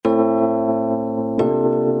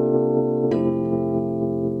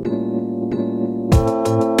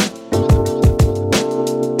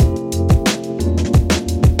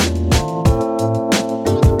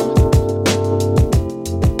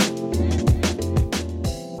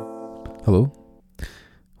Hello,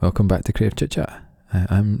 welcome back to Creative Chit Chat.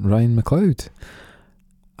 I'm Ryan McLeod,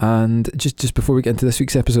 and just before we get into this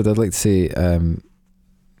week's episode, I'd like to say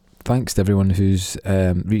thanks to everyone who's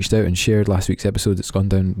reached out and shared last week's episode. It's gone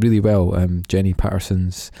down really well. Jenny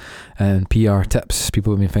Patterson's and PR tips,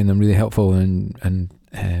 people have been finding them really helpful, and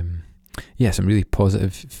some really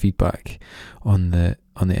positive feedback on the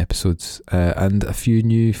episodes, and a few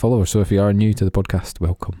new followers. So if you are new to the podcast,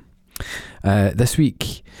 welcome. This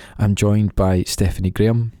week I'm joined by Stephanie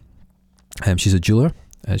Graham. She's a jeweller.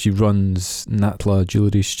 She runs Natla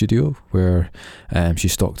Jewellery Studio, where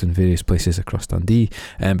she's stocked in various places across Dundee.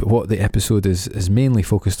 But what the episode is mainly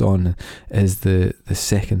focused on is the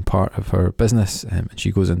second part of her business, and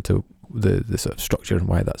she goes into the sort of structure and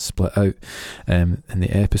why that's split out in the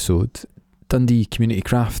episode. Dundee Community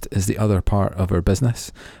Craft is the other part of her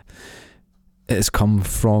business. It has come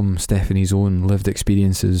from Stephanie's own lived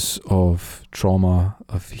experiences of trauma,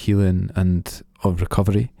 of healing, and of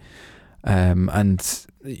recovery. And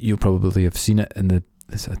you'll probably have seen it in the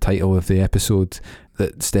title of the episode,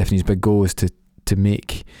 that Stephanie's big goal is to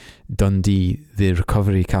make Dundee the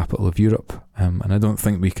recovery capital of Europe. And I don't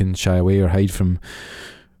think we can shy away or hide from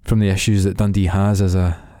the issues that Dundee has as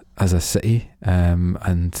a city,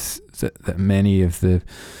 and that many of the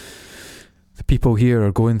people here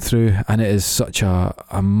are going through, and it is such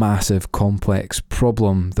a massive, complex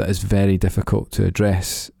problem that is very difficult to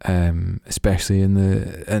address, especially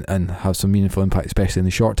and have some meaningful impact, especially in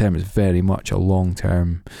the short term. It's very much a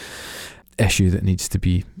long-term issue that needs to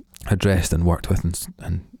be addressed and worked with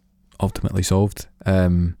and ultimately solved.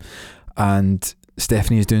 And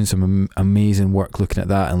Stephanie is doing some amazing work looking at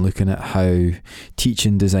that, and looking at how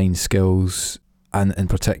teaching design skills, and in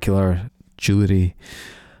particular jewellery,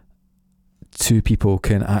 to people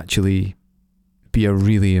can actually be a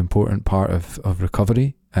really important part of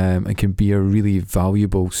recovery, and can be a really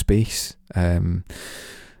valuable space.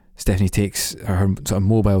 Stephanie takes her sort of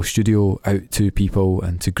mobile studio out to people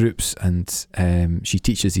and to groups, and she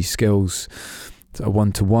teaches these skills sort of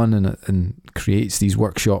one-to-one, and creates these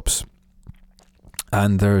workshops.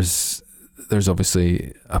 And there's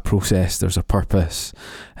obviously a process, there's a purpose,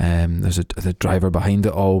 there's the driver behind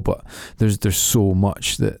it all, but there's so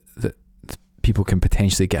much that people can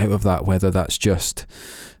potentially get out of that, whether that's just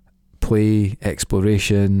play,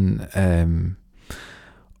 exploration,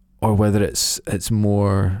 or whether it's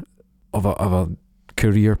more of a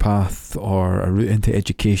career path or a route into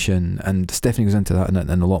education. And Stephanie goes into that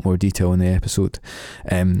in a lot more detail in the episode.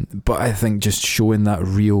 But I think just showing that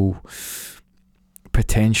real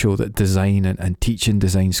potential that design and teaching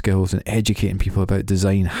design skills and educating people about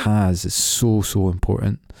design is so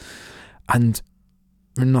important. And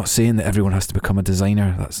we're not saying that everyone has to become a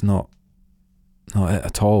designer. That's not it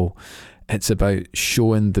at all. It's about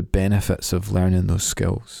showing the benefits of learning those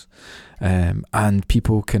skills, and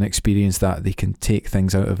people can experience that. They can take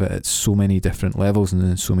things out of it at so many different levels and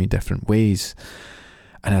in so many different ways.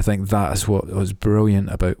 And I think that is what was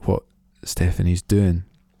brilliant about what Stephanie's doing.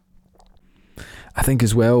 I think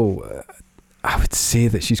as well, I would say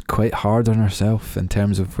that she's quite hard on herself in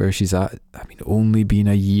terms of where she's at. I mean, only being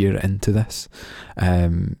a year into this,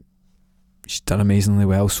 she's done amazingly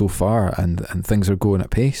well so far, and things are going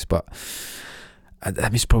at pace. But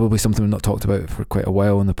it's probably something we've not talked about for quite a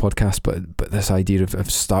while on the podcast. But this idea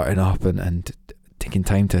of starting up and taking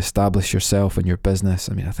time to establish yourself and your business.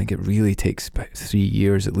 I mean, I think it really takes about 3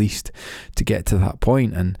 years at least to get to that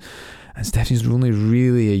point. And Stephanie's only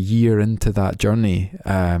really a year into that journey.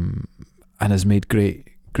 And has made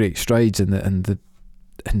great strides in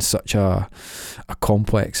such a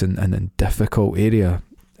complex and difficult area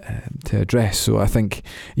to address. So I think,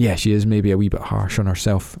 she is maybe a wee bit harsh on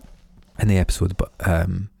herself in the episode, but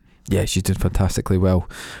she did fantastically well.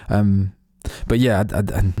 And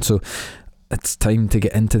so it's time to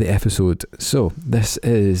get into the episode. So this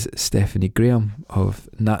is Stephanie Graham of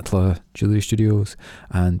Natla Jewellery Studios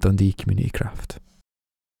and Dundee Community Craft.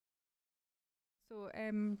 So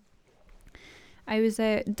I was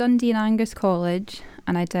at Dundee and Angus College,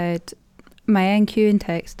 and I did my NQ in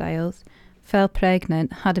textiles, fell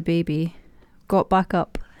pregnant, had a baby, got back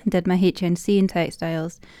up and did my HNC in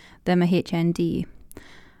textiles, then my HND.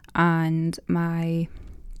 And my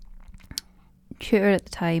tutor at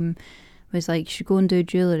the time was like, you should go and do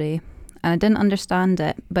jewellery. And I didn't understand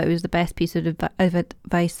it, but it was the best piece of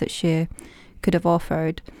advice that she could have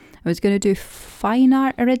offered. I was going to do fine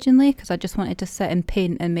art originally because I just wanted to sit and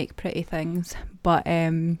paint and make pretty things. But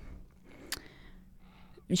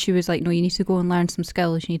she was like, no, you need to go and learn some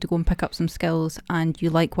skills. You need to go and pick up some skills, and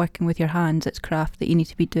you like working with your hands. It's craft that you need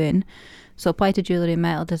to be doing. So apply to jewellery and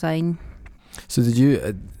metal design. So did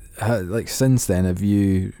you, since then, have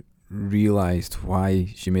you realised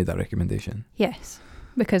why she made that recommendation? Yes,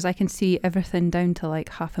 because I can see everything down to like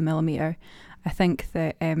 0.5 millimetre. I think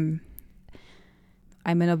that I'm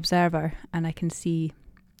an observer and I can see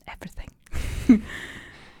everything.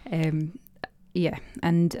 Yeah,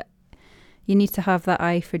 and you need to have that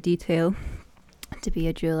eye for detail to be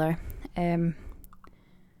a jeweller.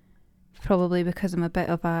 Probably because I'm a bit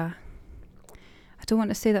of a... I don't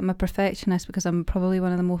want to say that I'm a perfectionist, because I'm probably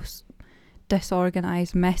one of the most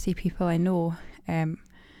disorganised, messy people I know.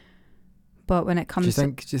 But when it comes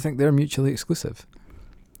do you think they're mutually exclusive?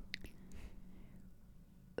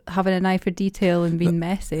 Having an eye for detail and being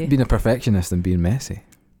messy. Being a perfectionist and being messy.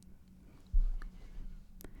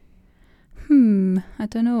 I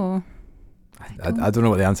don't know. I don't know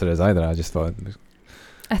what the answer is either. I just thought...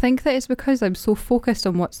 I think that it's because I'm so focused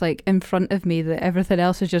on what's like in front of me that everything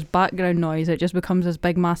else is just background noise. It just becomes this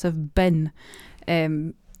big massive bin.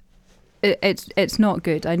 It's not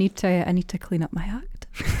good. I need to clean up my act.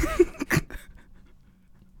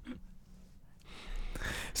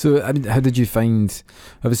 So, I mean, how did you find...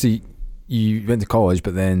 Obviously, you went to college,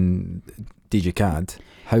 but then DJ CAD.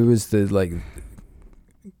 How was the, like...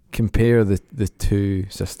 Compare the two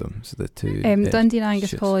systems, the two... Dundee and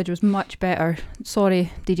Angus College was much better.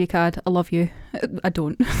 Sorry, DJ CAD, I love you. I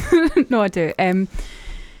don't. No, I do.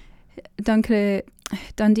 Dundee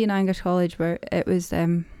and Angus College, where it was...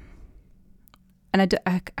 and I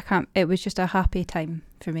can't... It was just a happy time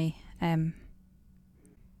for me.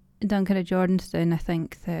 Duncan at Jordanstown, I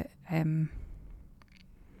think that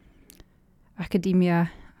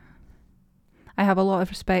academia... I have a lot of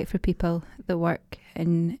respect for people that work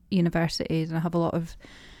in universities, and I have a lot of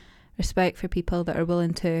respect for people that are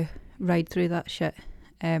willing to ride through that shit.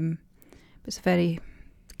 It's a very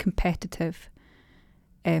competitive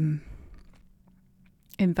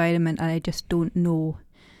environment, and I just don't know.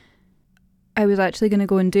 I was actually going to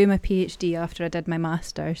go and do my PhD after I did my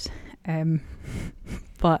master's,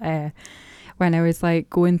 but when I was like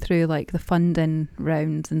going through like the funding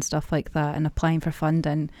rounds and stuff like that and applying for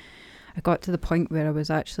funding, I got to the point where I was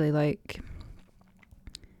actually like,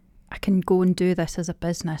 I can go and do this as a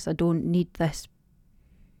business. I don't need this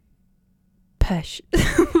pish.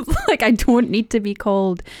 Like, I don't need to be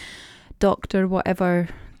called doctor whatever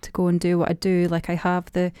to go and do what I do. Like, I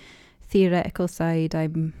have the theoretical side.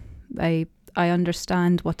 I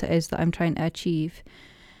understand what it is that I'm trying to achieve.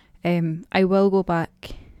 I will go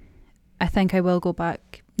back. I think I will go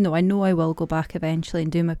back. No, I know I will go back eventually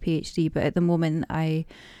and do my PhD, but at the moment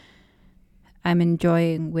I'm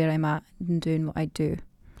enjoying where I'm at and doing what I do.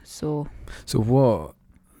 So what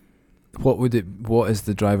is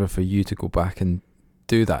the driver for you to go back and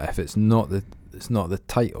do that if it's not the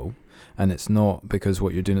title, and it's not because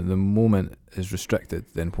what you're doing at the moment is restricted?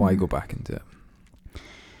 Then why go back and do it?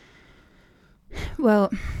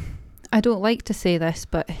 Well, I don't like to say this,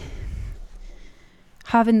 but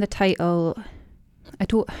having the title,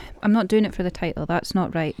 I'm not doing it for the title, that's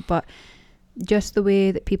not right, but just the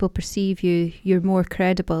way that people perceive you, you're more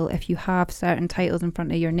credible if you have certain titles in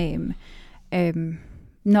front of your name. I'm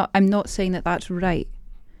not saying that that's right.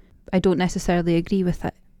 I don't necessarily agree with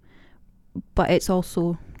it, but it's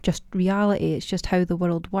also just reality. It's just how the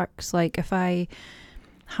world works. Like, if I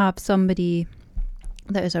have somebody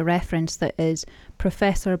that is a reference that is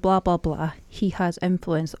Professor blah blah blah, he has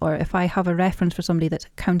influence. Or if I have a reference for somebody that's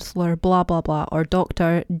Counsellor blah blah blah, or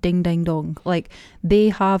Doctor ding ding dong, like, they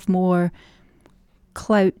have more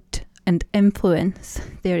clout and influence.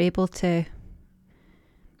 They're able to,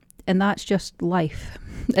 and that's just life.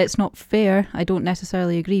 It's not fair. I don't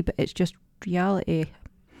necessarily agree, but it's just reality.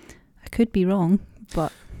 I could be wrong,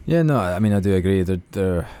 but yeah, no, I mean, I do agree.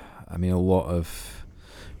 There I mean, a lot of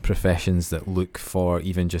professions that look for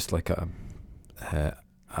even just like a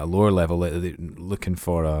lower level, they're looking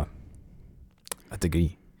for a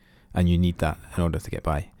degree, and you need that in order to get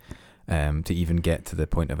by. To even get to the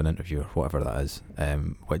point of an interview or whatever that is,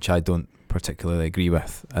 which I don't particularly agree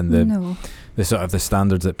with, and the sort of the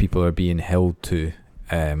standards that people are being held to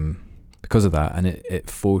because of that, and it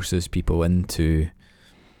forces people into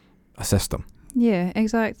a system. Yeah,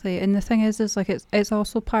 exactly. And the thing is like it's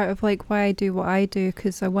also part of like why I do what I do,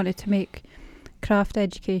 because I wanted to make craft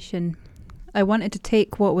education. I wanted to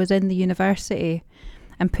take what was in the university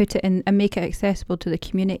and put it in and make it accessible to the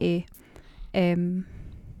community.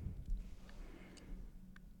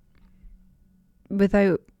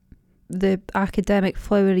 Without the academic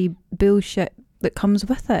flowery bullshit that comes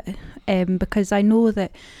with it, because I know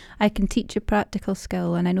that I can teach a practical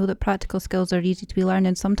skill, and I know that practical skills are easy to be learned,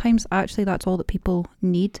 and sometimes actually that's all that people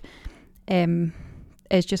need,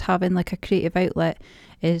 is just having like a creative outlet,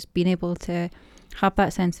 is being able to have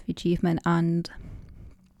that sense of achievement and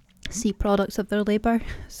see products of their labour.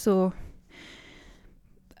 So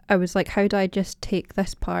I was like, how do I just take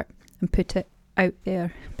this part and put it out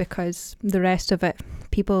there, because the rest of it,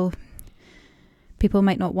 people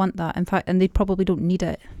might not want that, in fact, and they probably don't need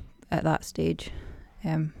it at that stage.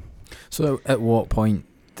 So at what point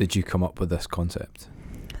did you come up with this concept?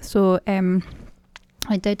 So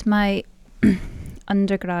I did my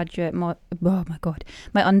undergraduate my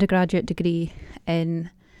undergraduate degree in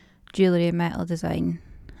jewellery and metal design,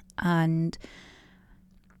 and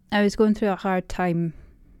I was going through a hard time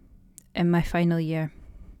in my final year,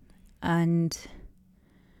 and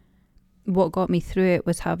what got me through it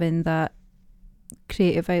was having that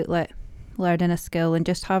creative outlet, learning a skill, and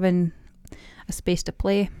just having a space to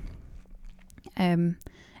play.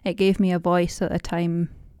 It gave me a voice at a time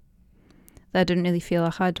that I didn't really feel I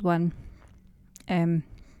had one. And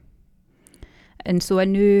so I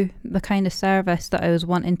knew the kind of service that I was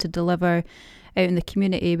wanting to deliver out in the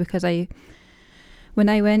community, because when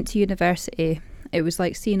I went to university, it was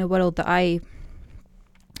like seeing a world that I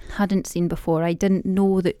hadn't seen before. I didn't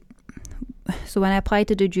know that. So when I applied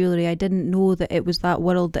to do jewellery, I didn't know that it was that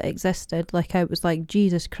world that existed. Like, I was like,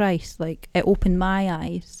 Jesus Christ, like, it opened my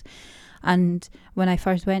eyes. And when I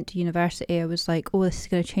first went to university, I was like, oh, this is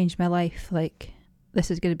going to change my life. Like,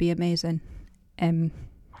 this is going to be amazing. And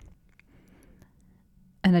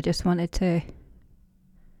I just wanted to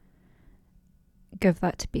give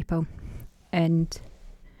that to people. And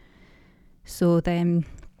so then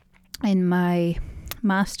in my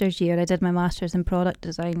master's year, I did my master's in product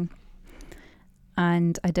design,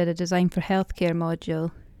 and I did a design for healthcare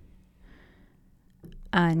module,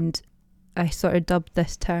 and I sort of dubbed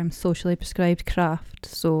this term socially prescribed craft.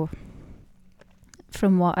 So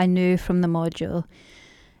from what I knew from the module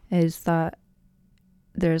is that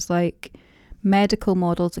there's like medical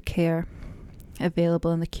models of care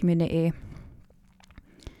available in the community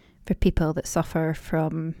for people that suffer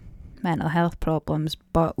from mental health problems,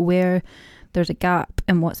 but where there's a gap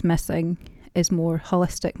in what's missing is more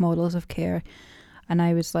holistic models of care. And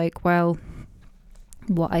I was like, well,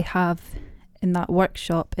 what I have in that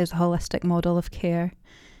workshop is a holistic model of care,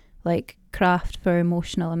 like craft for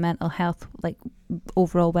emotional and mental health, like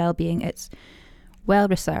overall well-being. It's well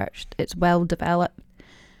researched, it's well developed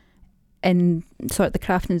in sort of the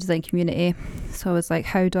craft and design community. So I was like,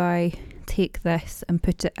 how do I take this and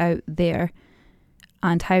put it out there,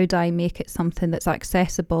 and how do I make it something that's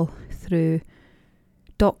accessible through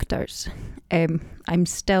doctors? I'm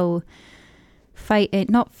still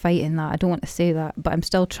not fighting that, I don't want to say that, but I'm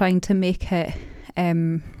still trying to make it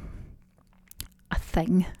a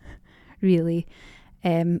thing, really.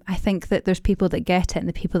 I think that there's people that get it, and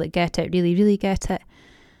the people that get it really, really get it,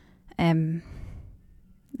 and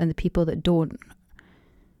the people that don't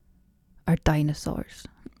are dinosaurs.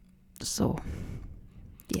 So,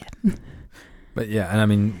 yeah. But yeah, and I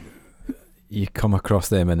mean, you come across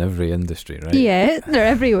them in every industry, right? Yeah, they're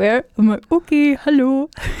everywhere. I'm like, okay, hello.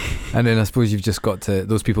 And then I suppose you've just got to,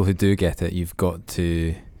 those people who do get it, you've got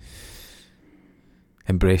to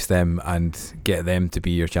embrace them and get them to be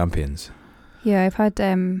your champions. Yeah, I've had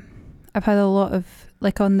a lot of,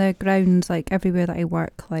 like, on the grounds, like everywhere that I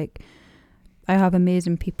work, like I have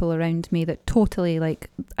amazing people around me that totally, like,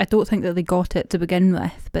 I don't think that they got it to begin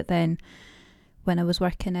with, but then when I was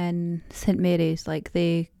working in St Mary's, like,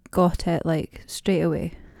 they got it like straight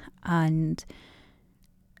away. And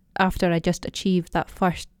after I just achieved that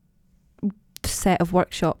first set of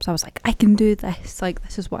workshops, I was like, I can do this, like,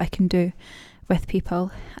 this is what I can do with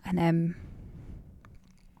people. And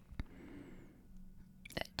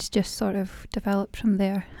it's just sort of developed from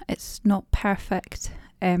there. It's not perfect.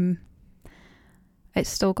 It's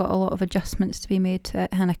still got a lot of adjustments to be made to it,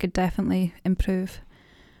 and I could definitely improve.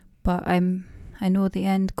 But I know the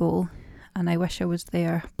end goal, and I wish I was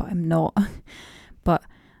there, but I'm not. But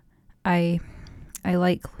I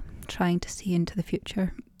like trying to see into the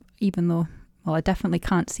future, even though, well, I definitely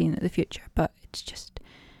can't see into the future, but it's just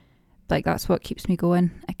like, that's what keeps me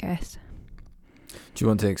going, I guess. Do you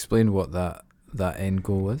want to explain what that end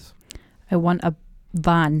goal is? I want a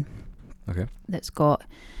van, okay, that's got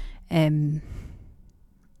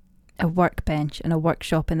a workbench and a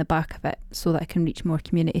workshop in the back of it, so that I can reach more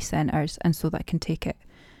community centres, and so that I can take it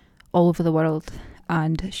all over the world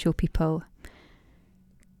and show people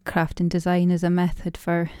craft and design as a method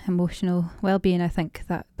for emotional well-being. I think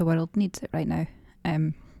that the world needs it right now.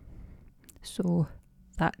 So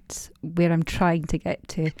that's where I'm trying to get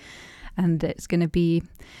to. And it's going to be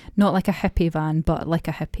not like a hippie van, but like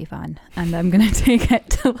a hippie van. And I'm going to take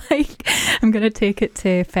it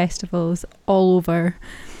to festivals all over.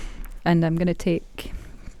 And I'm going to take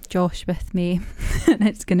Josh with me. And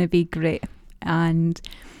it's going to be great. And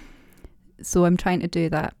So I'm trying to do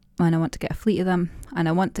that, and I want to get a fleet of them, and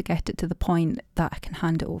I want to get it to the point that I can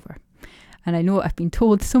hand it over. And I know I've been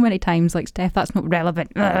told so many times, like, Steph, that's not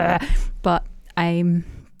relevant, but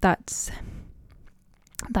that's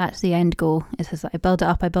the end goal. Is that I build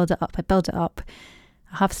it up,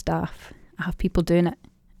 I have staff, I have people doing it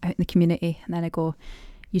out in the community, and then I go,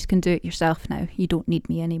 you can do it yourself now, you don't need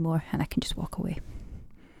me anymore, and I can just walk away.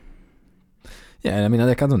 Yeah, I mean,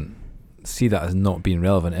 I don't see that as not being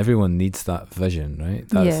relevant. Everyone needs that vision, right?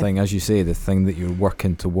 That thing, as you say, the thing that you're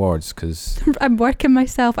working towards, because I'm working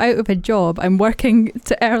myself out of a job. I'm working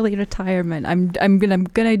to early retirement. I'm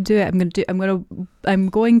gonna do it. I'm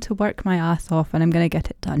going to work my ass off, and I'm gonna get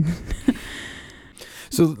it done.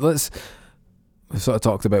 So we've sort of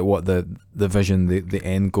talked about what the vision, the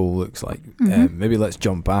end goal looks like. Maybe let's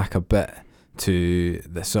jump back a bit to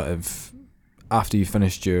the sort of after you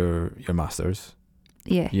finished your masters.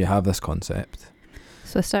 Yeah. You have this concept.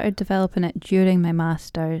 So I started developing it during my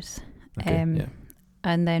masters. Okay,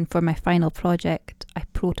 and then for my final project, I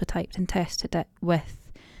prototyped and tested it with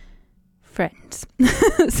friends.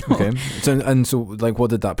 So like, what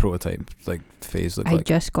did that prototype phase look like? I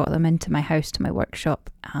just got them into my house, to my workshop,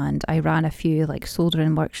 and I ran a few like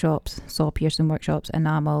soldering workshops, saw piercing workshops,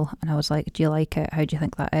 enamel, and I was like, do you like it? How do you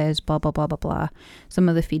think that is? Blah, blah, blah, blah, blah. Some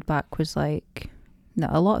of the feedback was like, no,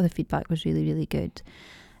 a lot of the feedback was really, really good.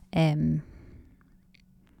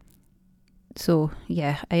 So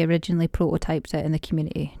yeah, I originally prototyped it in the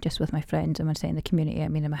community, just with my friends, and when I say in the community, I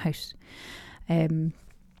mean in my house. I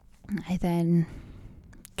then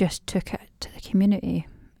just took it to the community.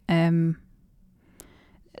 It's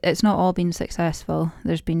not all been successful.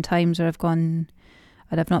 There's been times where I've gone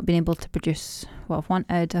and I've not been able to produce what I've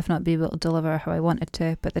wanted. I've not been able to deliver how I wanted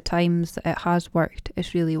to, but the times that it has worked,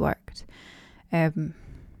 it's really worked. I'm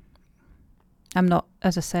not,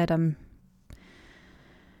 as I said, I'm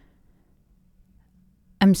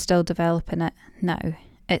still developing it now.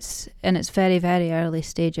 It's in its very, very early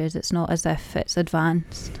stages. It's not as if it's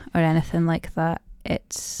advanced or anything like that.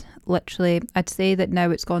 It's literally, I'd say that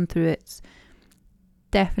now it's gone through its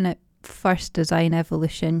definite first design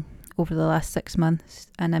evolution over the last 6 months,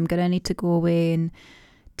 and I'm going to need to go away and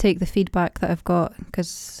take the feedback that I've got,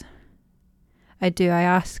 because I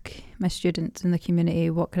ask my students in the community,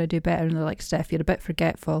 what can I do better? And they're like, Steph, you're a bit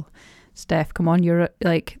forgetful. Steph, come on, you're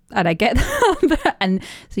like, and I get that. And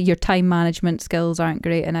so your time management skills aren't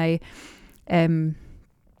great. And I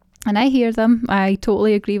hear them. I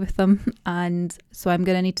totally agree with them. And so I'm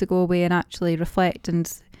going to need to go away and actually reflect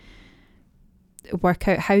and work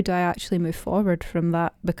out, how do I actually move forward from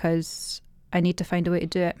that? Because I need to find a way to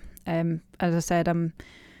do it. As I said, I'm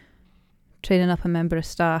training up a member of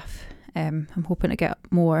staff. I'm hoping to get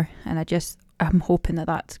more, and I'm hoping that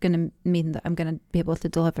that's going to mean that I'm going to be able to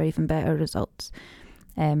deliver even better results.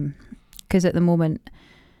 Because at the moment,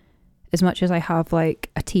 as much as I have like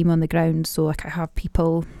a team on the ground, so like I have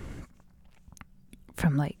people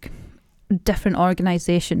from like different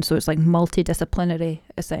organisations, so it's like multidisciplinary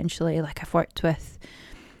essentially. Like I've worked with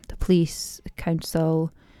the police, the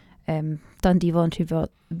council, Dundee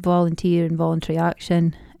Volunteer and Voluntary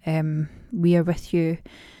Action, We Are With You.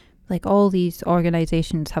 Like all these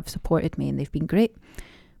organisations have supported me and they've been great.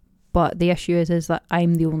 But the issue is that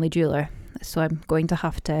I'm the only jeweller. So I'm going to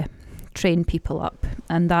have to train people up.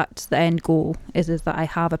 And that's the end goal, is that I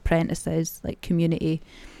have apprentices, like community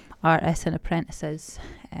artists and apprentices.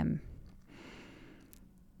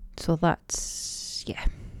 So that's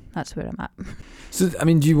where I'm at. So, I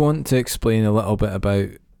mean, do you want to explain a little bit about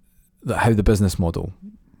how the business model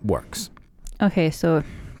works? Okay, so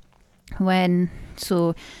during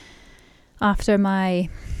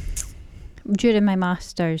my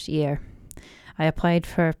master's year, I applied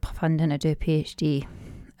for funding to do a PhD,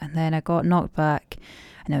 and then I got knocked back,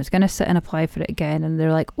 and I was going to sit and apply for it again, and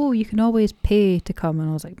they're like, oh, you can always pay to come. And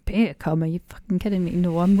I was like, pay to come? Are you fucking kidding me?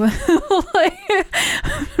 No, I'm going like,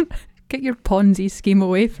 get your Ponzi scheme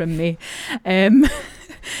away from me.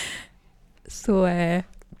 So at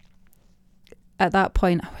that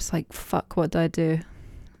point I was like, fuck, what do I do?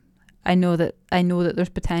 I know that there's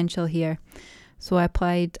potential here. So I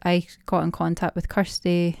applied. I got in contact with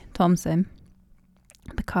Kirsty Thompson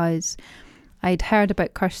because I'd heard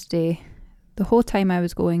about Kirsty the whole time I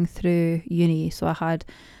was going through uni. So I had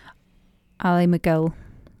Ali McGill.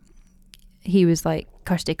 He was like,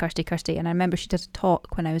 Kirsty. And I remember she did a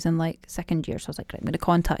talk when I was in like second year. So I was like, right, I'm going to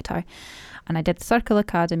contact her. And I did the Circle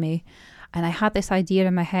Academy. And I had this idea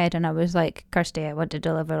in my head, and I was like, Kirsty, I want to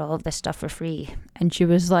deliver all of this stuff for free. And she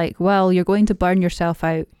was like, well, you're going to burn yourself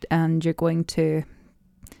out and you're going to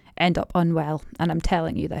end up unwell. And I'm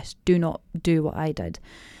telling you this, do not do what I did.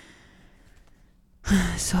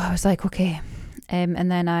 So I was like, okay.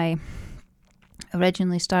 And then I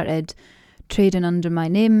originally started trading under my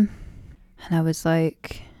name, and I was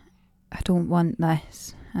like, I don't want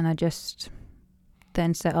this. And I just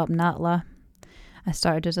then set up Natla. I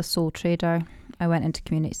started as a sole trader. I went into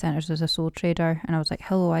community centres as a sole trader, and I was like,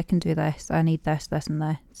 hello, I can do this. I need this, this and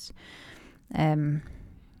this.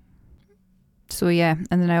 So yeah,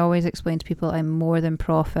 and then I always explain to people I'm more than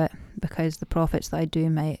profit, because the profits that I do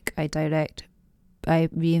make, I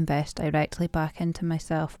reinvest directly back into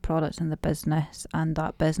myself, products in the business, and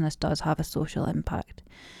that business does have a social impact.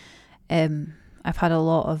 I've had a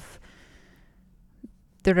lot of,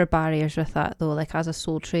 there are barriers with that though, like as a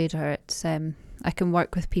sole trader, it's I can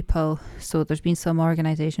work with people, so there's been some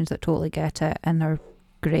organisations that totally get it and are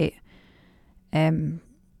great, but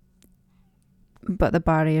the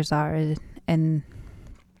barriers are in,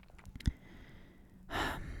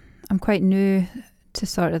 I'm quite new to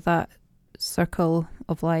sort of that circle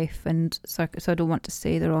of life, and so I don't want to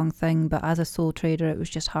say the wrong thing, but as a sole trader it was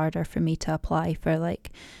just harder for me to apply for like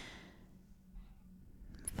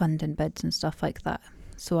funding bids and stuff like that.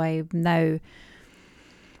 So I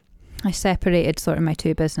separated sort of my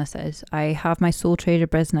two businesses. I have my sole trader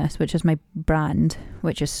business, which is my brand,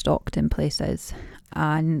 which is stocked in places,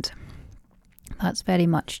 and that's very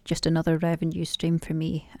much just another revenue stream for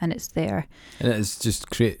me, and it's there. And it's just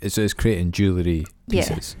it's creating jewellery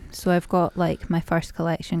pieces. Yeah. So I've got like my first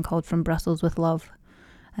collection called From Brussels with Love,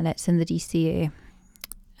 and it's in the DCA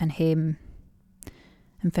and Hame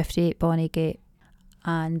and 58 Bonnygate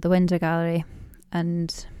and the Windsor Gallery.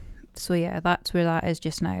 And so yeah, that's where that is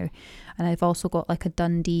just now. And I've also got like a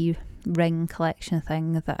Dundee ring collection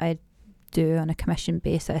thing that I do on a commission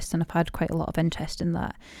basis, and I've had quite a lot of interest in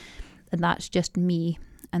that. And that's just me.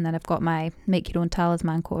 And then I've got my Make Your Own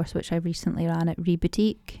Talisman course, which I recently ran at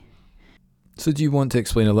Reboutique. So do you want to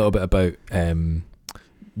explain a little bit about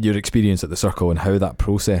your experience at the Circle and how that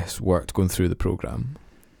process worked going through the programme?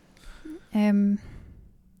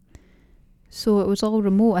 So it was all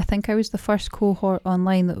remote. I think I was the first cohort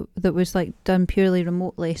online that was like done purely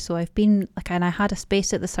remotely. So I've been like, and I had a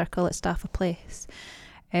space at the Circle at Stafford Place.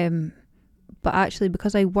 But actually,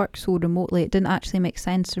 because I work so remotely, it didn't actually make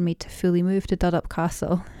sense for me to fully move to Duddup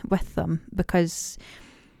Castle with them, because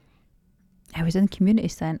I was in community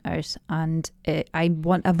centres and I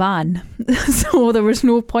want a van. So there was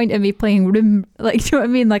no point in me playing room. Like, do you know what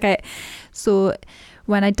I mean? So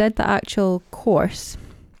when I did the actual course,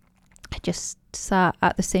 I just sat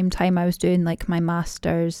at the same time I was doing like my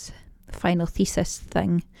master's final thesis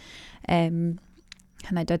thing. And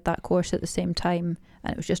I did that course at the same time,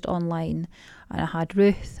 and it was just online, and I had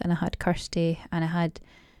Ruth and I had Kirsty and I had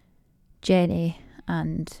Jenny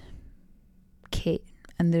and Kate,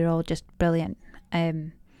 and they're all just brilliant.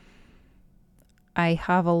 I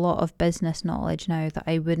have a lot of business knowledge now that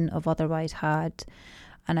I wouldn't have otherwise had,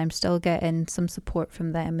 and I'm still getting some support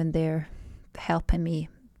from them, and they're helping me,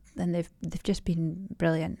 and they've just been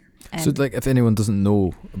brilliant. So like, if anyone doesn't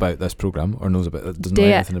know about this programme or doesn't know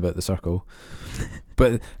anything about the Circle,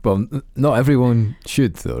 but well, not everyone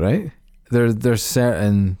should though, right? There's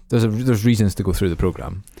reasons to go through the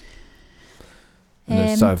programme. And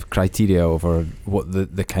there's sort of criteria over what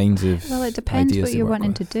the kinds of well, it depends ideas what you're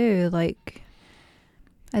wanting to do. Like,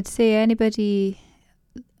 I'd say anybody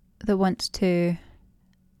that wants to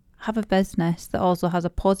have a business that also has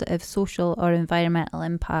a positive social or environmental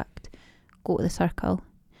impact, go to the Circle.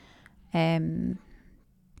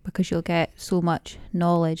 Because you'll get so much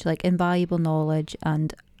knowledge, like invaluable knowledge,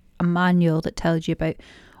 and a manual that tells you about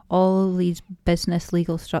all these business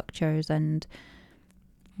legal structures, and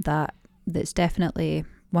that's definitely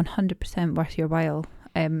 100% worth your while.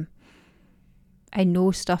 I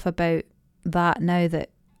know stuff about that now that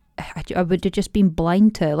I would have just been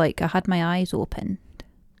blind to. Like, I had my eyes open.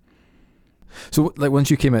 So, like,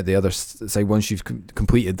 once you came out the other side, once you've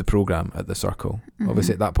completed the programme at the Circle,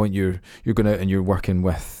 obviously at that point you're going out and you're working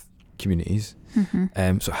with communities.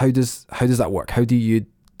 So how does that work? How do you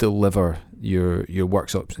deliver your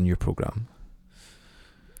workshops and your programme?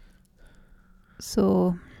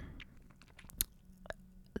 So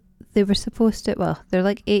they were supposed to, well, they're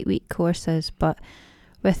like 8-week courses, but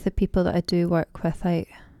with the people that I do work with, I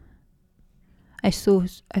saw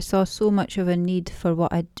so much of a need for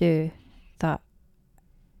what I do that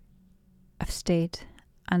I've stayed,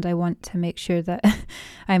 and I want to make sure that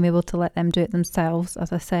I'm able to let them do it themselves,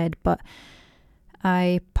 as I said. But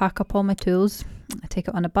I pack up all my tools, I take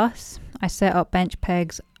it on a bus, I set up bench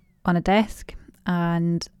pegs on a desk,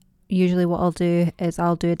 and usually what I'll do is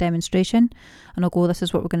I'll do a demonstration, and I'll go, this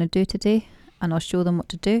is what we're going to do today, and I'll show them what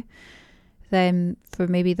to do. Then for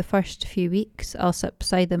maybe the first few weeks, I'll sit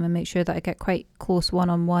beside them and make sure that I get quite close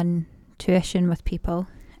one-on-one tuition with people.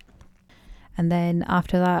 And then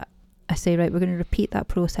after that, I say, right, we're going to repeat that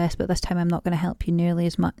process, but this time I'm not going to help you nearly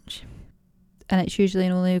as much. And it's usually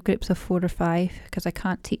in only groups of 4 or 5 because I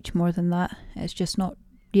can't teach more than that. It's just not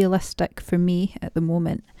realistic for me at the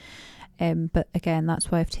moment. But again,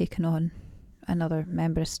 that's why I've taken on another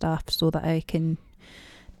member of staff so that I can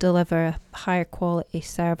deliver a higher quality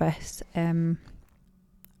service.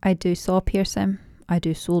 I do saw piercing, I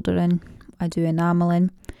do soldering, I do enamelling.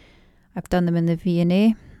 I've done them in the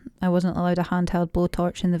V&A. I wasn't allowed a handheld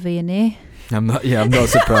blowtorch in the V&A. I'm not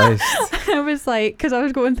surprised. I was like, because I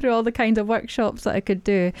was going through all the kinds of workshops that I could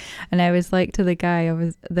do, and I was like to the guy, I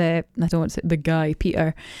don't want to say the guy,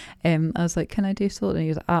 Peter, I was like, can I do soldering? He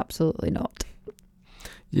was like, absolutely not.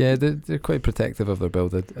 Yeah, they're quite protective of their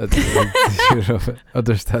building,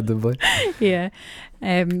 understandably. Yeah.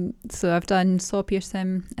 So I've done saw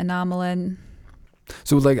piercing, enamelling.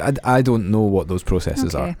 So like I don't know what those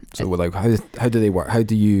processes are. So like how do they work? How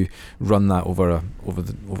do you run that over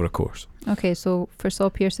a course? Okay, so for saw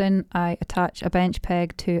piercing, I attach a bench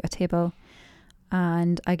peg to a table,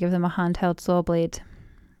 and I give them a handheld saw blade,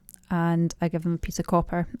 and I give them a piece of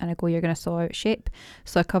copper, and I go, you're going to saw out shape.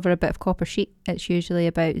 So I cover a bit of copper sheet. It's usually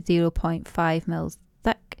about 0.5 mils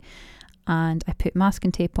thick, and I put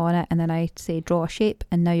masking tape on it, and then I say draw a shape,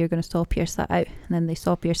 and now you're going to saw pierce that out. And then they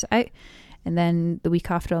saw pierce it out, and then the week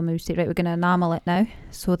after I'll move say, right, we're going to enamel it now.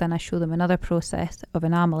 So then I show them another process of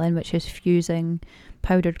enameling, which is fusing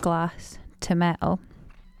powdered glass to metal.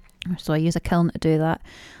 So I use a kiln to do that,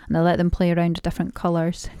 and I let them play around with different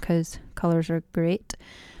colours because colours are great.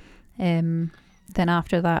 Then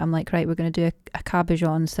after that, I'm like, right, we're going to do a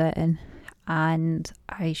cabochon setting, and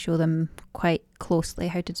I show them quite closely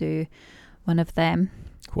how to do one of them.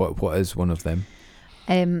 What is one of them?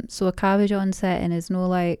 So a cabochon setting is no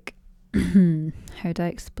like, how do I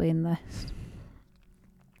explain this?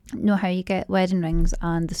 Know how you get wedding rings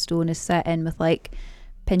and the stone is set in with like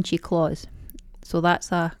pinchy claws. So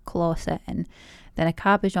that's a claw setting. Then a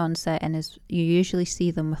cabochon setting is, you usually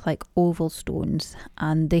see them with like oval stones,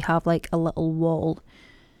 and they have like a little wall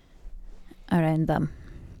around them,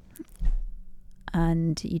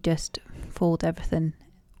 and you just fold everything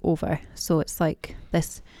over, so it's like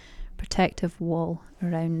this protective wall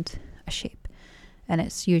around a shape, and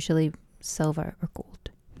it's usually silver or gold.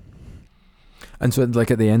 And so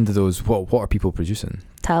like at the end of those, what are people producing?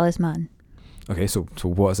 Talisman. Okay, so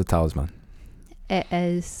what is a talisman? It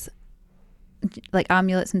is like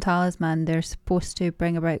amulets and talisman. They're supposed to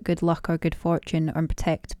bring about good luck or good fortune or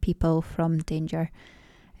protect people from danger.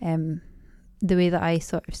 The way that I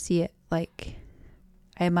sort of see it, like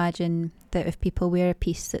I imagine that if people wear a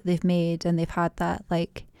piece that they've made and they've had that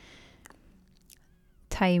like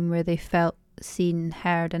time where they felt seen,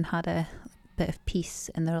 heard, and had a bit of peace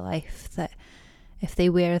in their life, that if they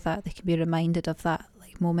wear that, they can be reminded of that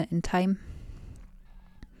like moment in time.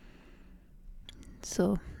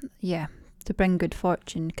 So yeah, to bring good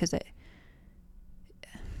fortune, because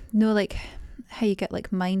like how you get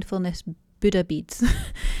like mindfulness Buddha beads.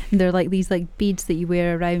 And they're like these like beads that you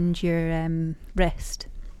wear around your wrist,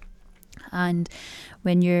 and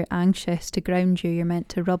when you're anxious, to ground you, you're meant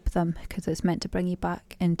to rub them because it's meant to bring you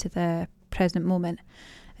back into the present moment.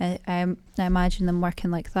 I imagine them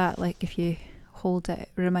working like that, like if you hold it, it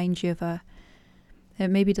reminds you of it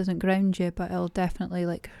maybe doesn't ground you, but it'll definitely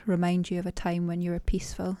like remind you of a time when you were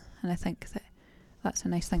peaceful, and I think that's a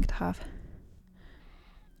nice thing to have.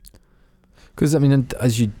 Because I mean,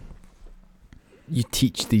 as you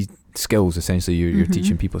teach these skills, essentially you're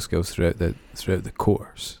teaching people skills throughout the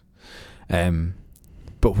course,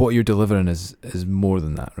 but what you're delivering is more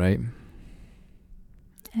than that, right?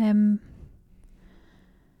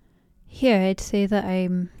 Here I'd say that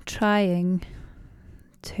I'm trying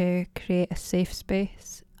to create a safe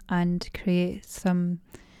space and create some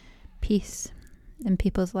peace in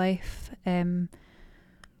people's life. I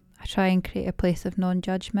try and create a place of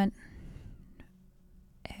non-judgment,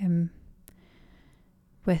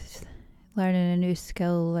 with learning a new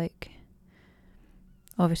skill. Like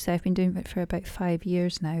obviously I've been doing it for about 5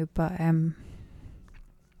 years now, but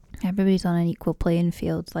everybody's on an equal playing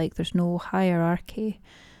field. Like there's no hierarchy,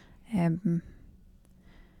 and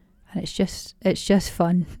it's just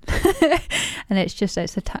fun. And it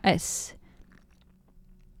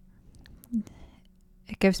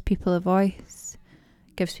gives people a voice,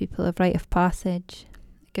 it gives people a rite of passage,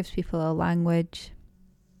 it gives people a language,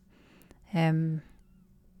 and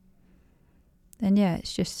yeah,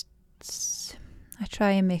 I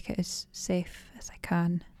try and make it as safe as I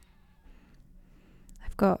can.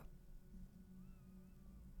 I've got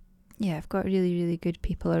yeah, I've got really, really good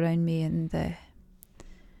people around me in the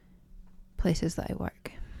places that I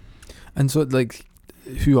work. And so, like,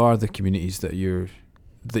 who are the communities that you're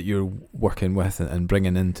working with and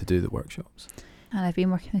bringing in to do the workshops? And I've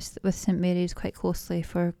been working with St Mary's quite closely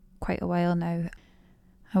for quite a while now.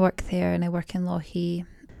 I work there and I work in Lochee.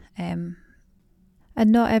 And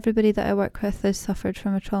not everybody that I work with has suffered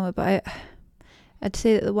from a trauma, but I'd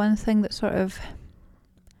say that the one thing that sort of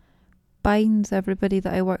binds everybody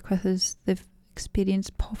that I work with is they've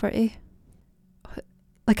experienced poverty.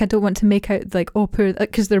 Like, I don't want to make out like, oh, poor,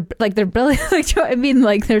 because they're brilliant. Like, do you know what I mean?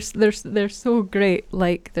 Like, they're so great.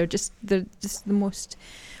 Like, they're just the most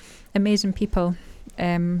amazing people.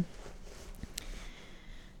 And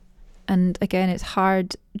again, it's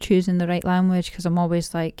hard choosing the right language because I'm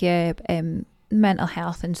always like, mental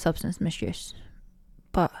health and substance misuse,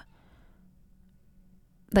 but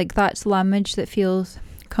like, that's language that feels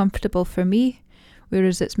comfortable for me,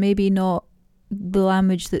 whereas it's maybe not the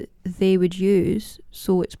language that they would use,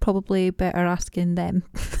 so it's probably better asking them.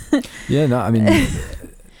 Yeah, no, I mean,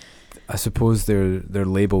 I suppose they're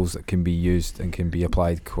labels that can be used and can be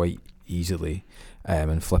applied quite easily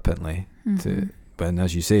and flippantly to, but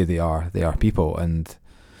as you say, they are people. And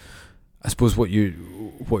I suppose what you're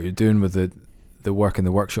doing with the work and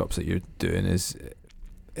the workshops that you're doing is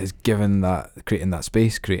creating that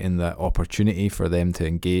space, creating that opportunity for them to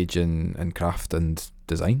engage in craft and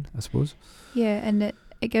design, I suppose. Yeah, and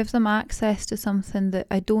it gives them access to something that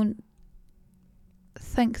I don't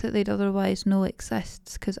think that they'd otherwise know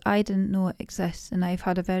exists, because I didn't know it exists, and I've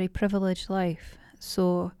had a very privileged life.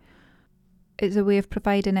 So it's a way of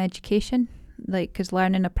providing education, like, because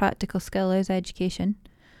learning a practical skill is education.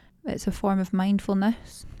 It's a form of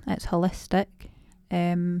mindfulness. It's holistic.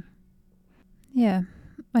 Yeah,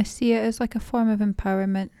 I see it as like a form of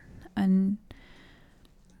empowerment and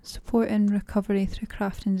supporting recovery through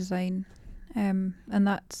craft and design. And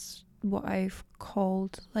that's what I've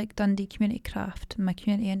called like Dundee Community Craft, my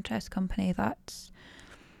community interest company. That's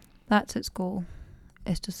its goal,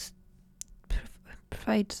 is to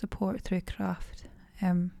provide support through craft.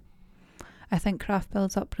 I think craft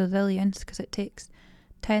builds up resilience because it takes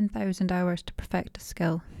 10,000 hours to perfect a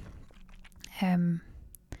skill.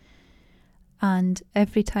 And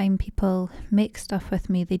every time people make stuff with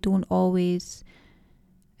me, they don't always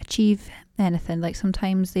achieve anything. Like,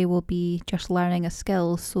 sometimes they will be just learning a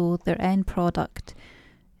skill, so their end product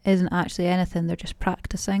isn't actually anything, they're just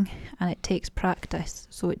practicing, and it takes practice.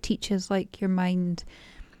 So it teaches like your mind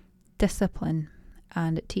discipline,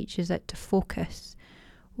 and it teaches it to focus,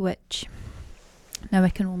 which, now I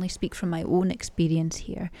can only speak from my own experience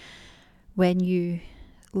here, when you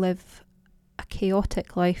live a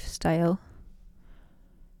chaotic lifestyle,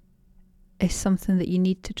 is something that you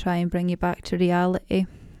need to try and bring you back to reality.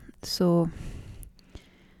 So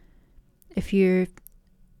if you're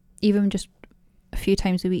even just a few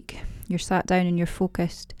times a week, you're sat down and you're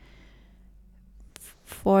focused,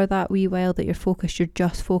 for that wee while that you're focused, you're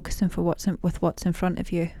just focusing for what's in front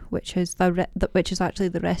of you, which is which is actually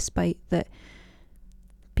the respite that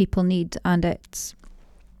people need. And it's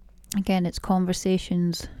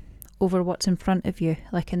conversations over what's in front of you,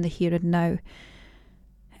 like in the here and now.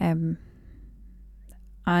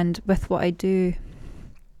 And with what I do,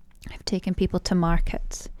 I've taken people to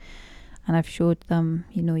markets and I've showed them,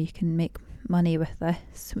 you can make money with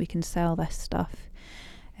this, we can sell this stuff.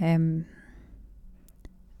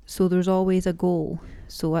 So there's always a goal.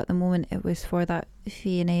 So at the moment it was for that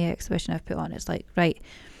V&A exhibition I've put on. It's like, right,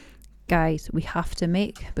 guys, we have to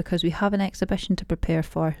make, because we have an exhibition to prepare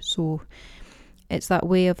for. So it's that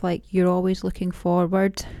way of like, you're always looking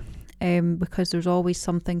forward, because there's always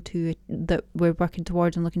something that we're working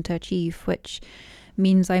towards and looking to achieve, which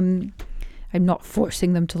means I'm not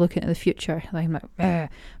forcing them to look into the future. Like, I'm like,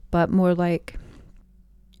 but more like,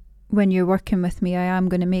 when you're working with me, I am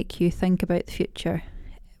going to make you think about the future,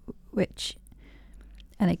 which,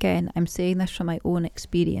 and again, I'm saying this from my own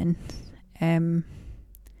experience. At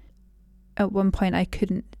one point I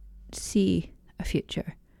couldn't see a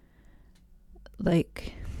future,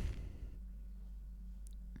 like,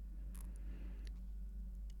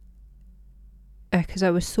 because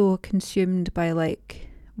I was so consumed by like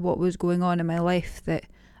what was going on in my life that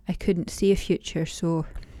I couldn't see a future. So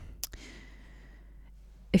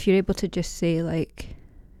if you're able to just say like,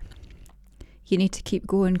 you need to keep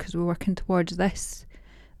going because we're working towards this,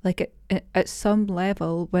 like at some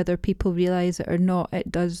level, whether people realise it or not,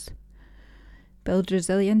 it does build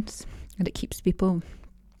resilience and it keeps people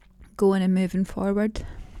going and moving forward.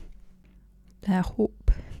 And I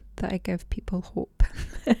hope that I give people hope.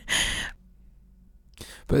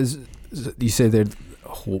 But you say there,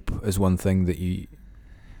 hope is one thing that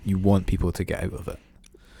you want people to get out of it.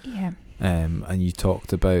 Yeah. And you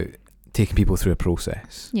talked about taking people through a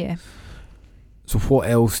process. Yeah. So what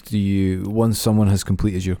else do you, once someone has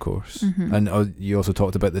completed your course, Mm-hmm. and you also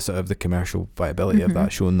talked about the sort of the commercial viability of Mhm.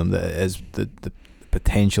 that, showing them that it is the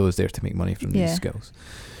potential is there to make money from Yeah. these skills.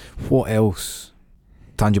 What else,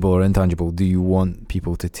 tangible or intangible, do you want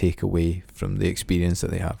people to take away from the experience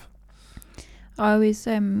that they have? I always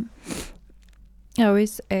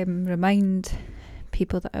remind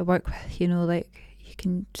people that I work with, you know, like you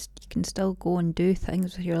can still go and do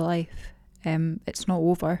things with your life. It's not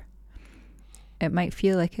over. It might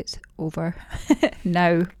feel like it's over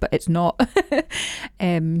now, but it's not.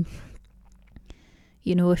 You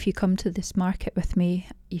know, if you come to this market with me,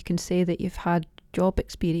 you can say that you've had job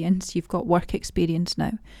experience, you've got work experience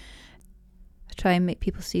now. I try and make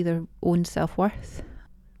people see their own self-worth.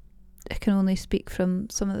 I can only speak from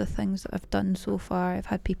some of the things that I've done so far. I've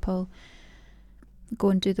had people go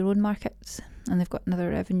and do their own markets and they've got another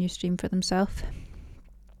revenue stream for themselves.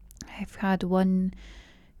 I've had one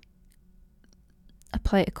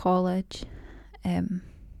apply to college. I've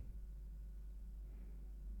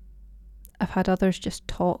had others just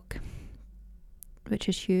talk, which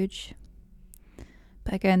is huge.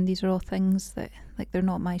 But again, these are all things that, like, they're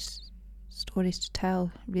not my stories to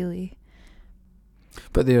tell, really.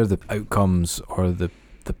 But they're the outcomes or the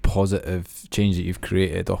positive change that you've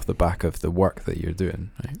created off the back of the work that you're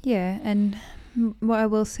doing, right? Yeah, and what I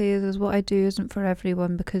will say is what I do isn't for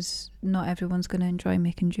everyone, because not everyone's going to enjoy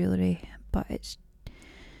making jewellery, but it's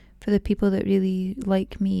for the people that really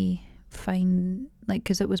like me, find, like,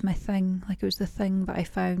 because it was my thing, like it was the thing that I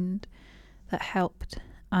found that helped,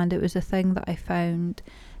 and it was the thing that I found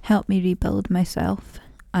helped me rebuild myself.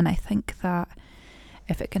 And I think that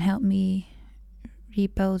if it can help me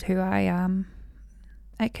rebuild who I am,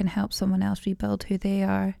 it can help someone else rebuild who they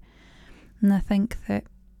are. And I think that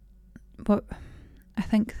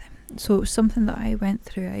so something that I went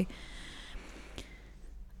through, I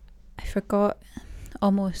forgot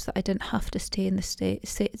almost that I didn't have to stay in the stay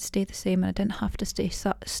the same, and I didn't have to stay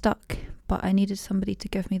stuck, but I needed somebody to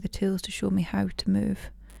give me the tools to show me how to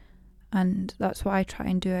move. And that's what I try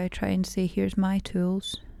and do. I try and say, here's my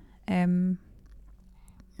tools, now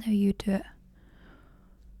you do it.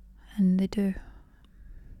 And they do.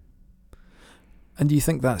 And do you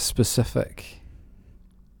think that's specific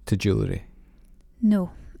to jewellery?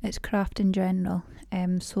 No, it's craft in general.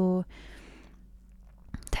 So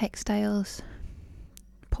textiles,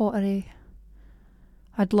 pottery.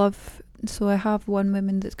 So I have one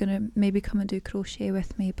woman that's going to maybe come and do crochet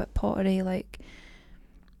with me, but pottery, like,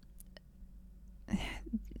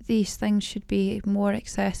 these things should be more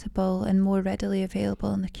accessible and more readily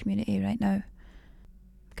available in the community right now,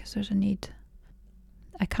 because there's a need.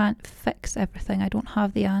 I can't fix everything. I don't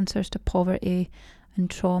have the answers to poverty and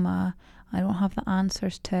trauma. I don't have the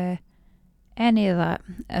answers to any of that.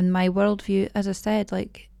 And my worldview, as I said,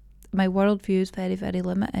 like, my worldview is very, very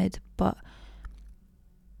limited, but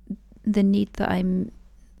the need that I'm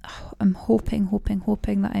hoping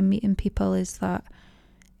that I'm meeting people is that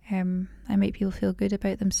I make people feel good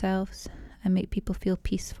about themselves. I make people feel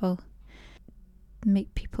peaceful.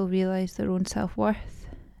 Make people realise their own self-worth.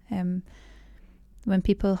 When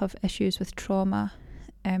people have issues with trauma,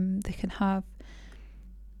 they can have,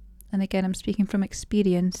 and again, I'm speaking from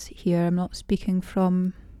experience here, I'm not speaking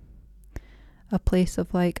from a place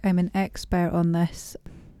of like, I'm an expert on this.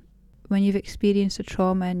 When you've experienced a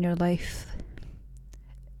trauma in your life,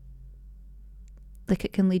 like,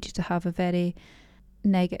 it can lead you to have a very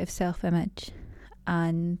negative self-image,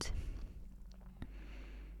 and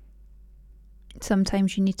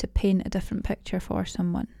sometimes you need to paint a different picture for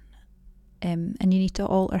someone, and you need to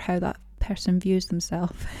alter how that person views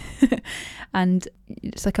themselves. And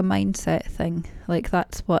it's like a mindset thing, like,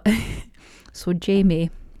 that's what so Jamie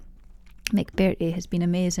McBurty has been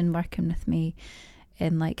amazing working with me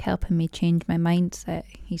and like helping me change my mindset.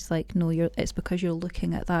 He's like, no, it's because you're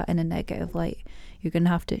looking at that in a negative light. You're going to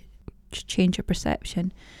have to change your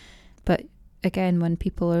perception. But again, when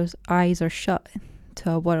people's eyes are shut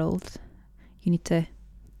to a world, you need to...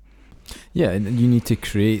 Yeah, and you need to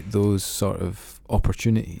create those sort of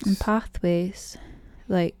opportunities. And pathways,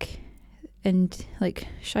 like, and like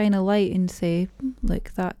shine a light and say,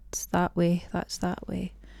 like, that's that way, that's that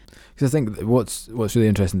way. Because I think what's really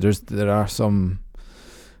interesting, there are some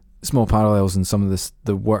small parallels in some of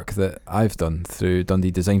the work that I've done through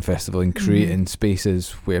Dundee Design Festival in creating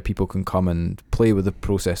spaces where people can come and play with the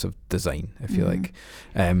process of design, if you like.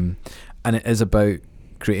 And it is about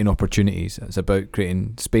creating opportunities. It's about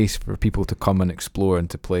creating space for people to come and explore and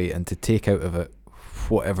to play and to take out of it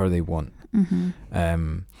whatever they want.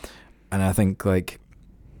 And I think, like,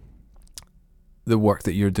 the work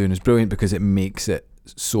that you're doing is brilliant because it makes it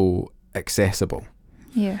so accessible.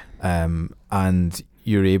 Yeah. And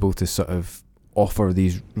you're able to sort of offer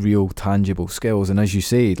these real tangible skills. And as you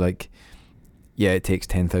say, like, yeah, it takes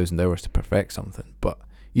 10,000 hours to perfect something, but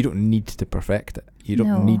you don't need to perfect it. You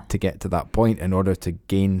don't need to get to that point in order to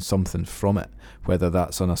gain something from it, whether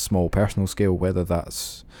that's on a small personal scale, whether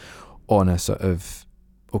that's on a sort of,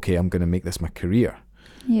 okay, I'm going to make this my career.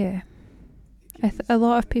 Yeah. A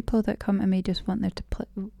lot of people that come to me just want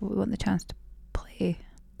want the chance to play,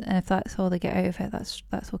 and if that's all they get out of it,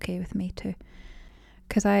 that's okay with me too.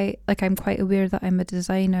 Because I'm quite aware that I'm a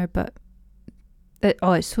designer, but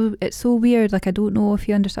it's so weird. Like, I don't know if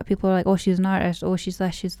you understand. People are like, oh, she's an artist, oh, she's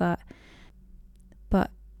this, she's that. But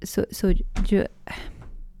so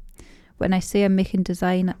when I say I'm making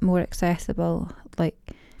design more accessible, like,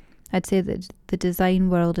 I'd say that the design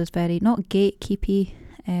world is very not gatekeepy.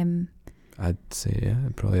 I'd say, yeah,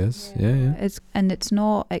 it probably is. Yeah. It's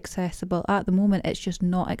not accessible at the moment. It's just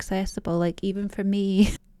not accessible. Like, even for me,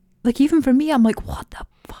 I'm like, what the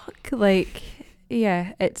fuck? Like,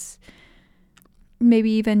 yeah, it's maybe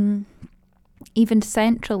even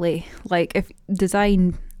centrally, like, if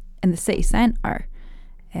design in the city centre,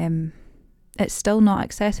 it's still not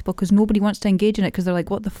accessible because nobody wants to engage in it because they're like,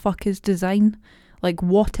 what the fuck is design? Like,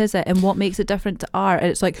 what is it and what makes it different to art?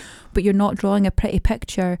 And it's like, but you're not drawing a pretty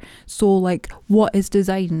picture, so, like, what is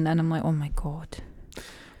design? And I'm like, oh my God.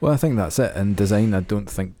 Well, I think that's it. And design, I don't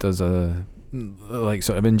think does like,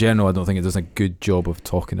 sort of in general, I don't think it does a good job of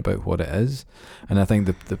talking about what it is. And I think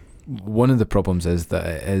the one of the problems is that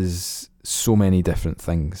it is so many different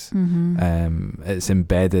things. Mm-hmm. It's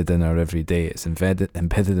embedded in our everyday. It's embedded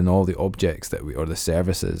in all the objects that or the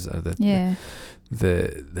services, or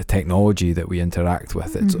the technology that we interact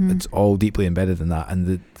with. It's all deeply embedded in that,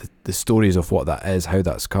 and the stories of what that is, how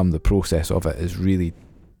that's come, the process of it is really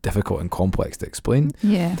difficult and complex to explain.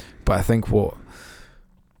 Yeah. But I think what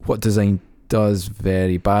design does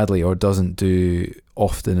very badly, or doesn't do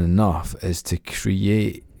often enough, is to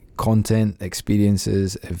create content,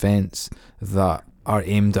 experiences, events that are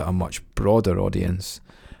aimed at a much broader audience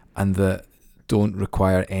and that don't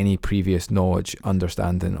require any previous knowledge,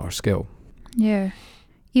 understanding or skill. Yeah.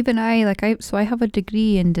 Even I have a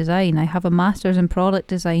degree in design. I have a master's in product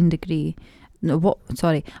design degree.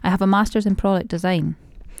 I have a master's in product design.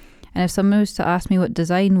 And if someone was to ask me what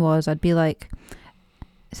design was, I'd be like,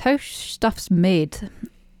 it's how stuff's made.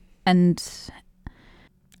 And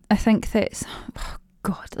I think that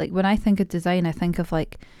like, when I think of design, I think of,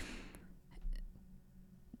 like,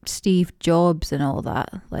 Steve Jobs and all that,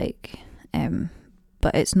 like,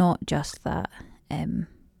 but it's not just that.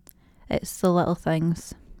 It's the little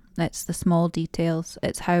things. It's the small details.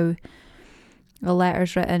 It's how a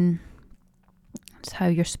letter's written. It's how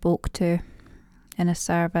you're spoke to in a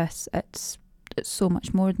service. It's so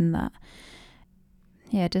much more than that.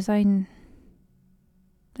 Yeah, design,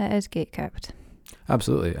 it is gatekept.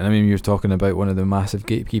 Absolutely. And I mean, you're talking about one of the massive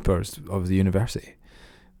gatekeepers of the university.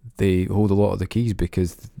 They hold a lot of the keys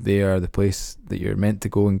because they are the place that you're meant to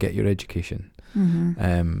go and get your education.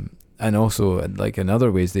 Mm-hmm. And also, like, in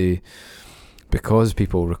other ways, because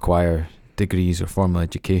people require degrees or formal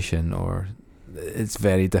education, or it's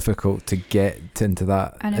very difficult to get into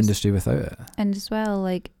that industry without it. And as well,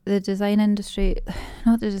 like, the design industry,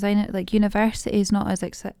 like, university is not as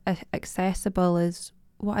accessible as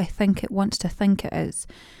what I think it wants to think it is.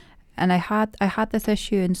 And I had this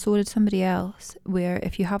issue, and so did somebody else, where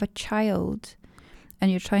if you have a child and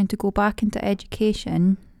you're trying to go back into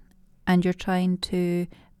education and you're trying to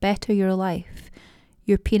better your life,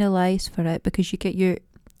 you're penalised for it because you get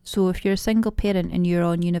so if you're a single parent and you're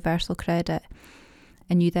on universal credit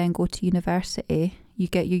and you then go to university, you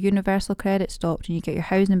get your universal credit stopped and you get your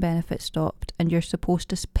housing benefit stopped, and you're supposed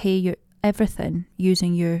to pay your everything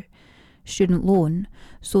using your student loan.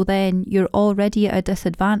 So then you're already at a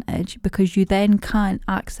disadvantage because you then can't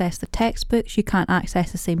access the textbooks, you can't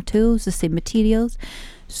access the same tools, the same materials.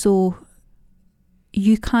 So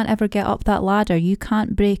you can't ever get up that ladder. You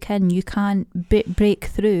can't break in. You can't break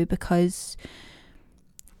through because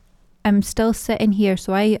I'm still sitting here.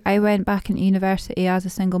 So I went back into university as a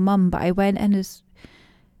single mum, but I went in as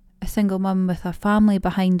a single mum with a family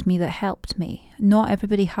behind me that helped me. Not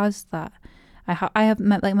everybody has that. I have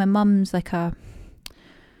like, my mum's like I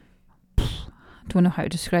don't know how to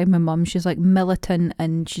describe my mum. She's like militant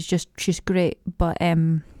and she's great, but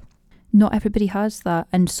not everybody has that.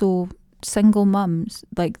 And so single mums,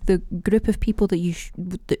 like the group of people that you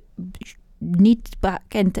that need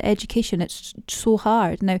back into education, it's so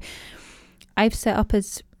hard. Now, I've set up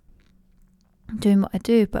as doing what I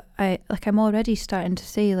do, but I'm already starting to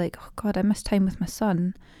say, like, oh God, I miss time with my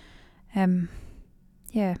son.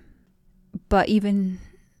 Yeah. But even,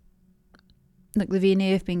 like, the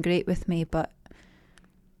V&A have been great with me, but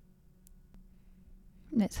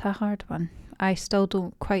it's a hard one. I still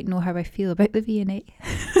don't quite know how I feel about the V&A.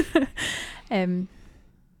 It's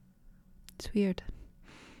weird.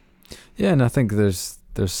 Yeah, and I think there's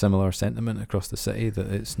similar sentiment across the city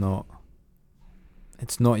that it's not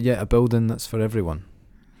yet a building that's for everyone.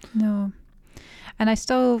 No. And I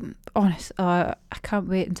still, I can't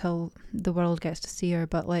wait until the world gets to see her,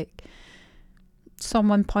 but like,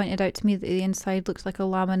 someone pointed out to me that the inside looks like a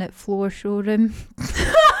laminate floor showroom.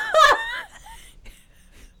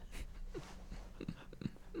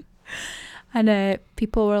 And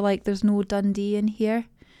people were like, there's no Dundee in here.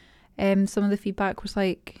 Some of the feedback was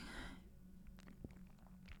like,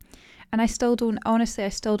 and I still don't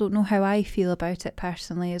know how I feel about it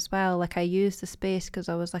personally as well. Like, I used the space because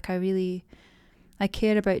I was like, I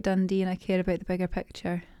care about Dundee and I care about the bigger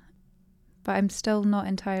picture. But I'm still not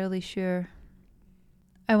entirely sure.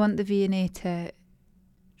 I want the V&A to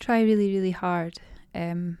try really, really hard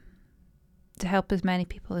to help as many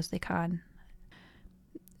people as they can.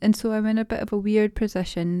 And so I'm in a bit of a weird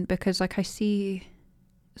position because, like, I see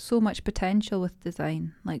so much potential with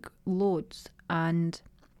design, like loads, and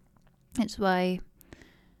it's why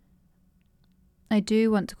I do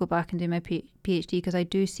want to go back and do my PhD, because I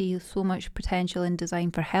do see so much potential in design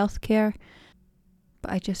for healthcare,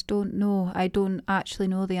 but I just don't know. I don't actually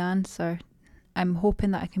know the answer. I'm hoping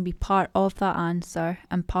that I can be part of that answer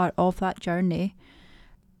and part of that journey.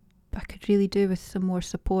 But I could really do with some more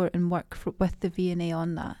support and work with the V&A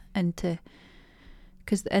on that, and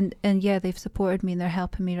yeah, they've supported me and they're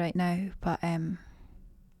helping me right now. But I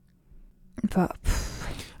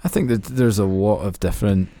think that there's a lot of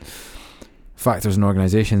different factors and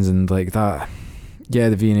organisations, and like that. Yeah,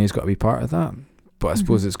 the V&A's got to be part of that, but I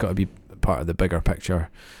suppose it's got to be part of the bigger picture.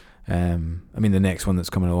 I mean, the next one that's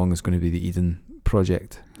coming along is going to be the Eden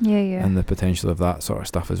project, and the potential of that sort of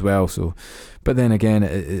stuff as well. So, but then again,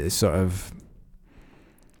 it's sort of,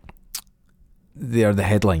 they are the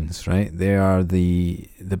headlines, right? They are the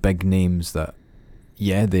big names that,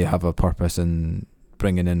 yeah, they have a purpose in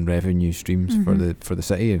bringing in revenue streams for the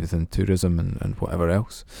city within tourism and whatever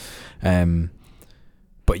else. But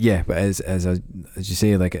as you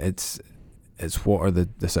say, like, it's what are the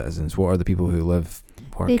citizens? What are the people who live?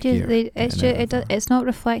 It's not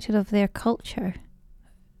reflective of their culture,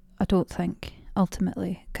 I don't think,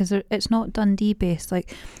 ultimately, because it's not Dundee based.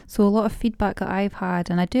 Like, so a lot of feedback that I've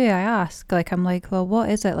had, and I ask, like, I'm like, well, what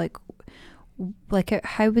is it like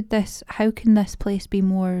how can this place be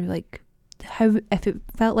more like, how, if it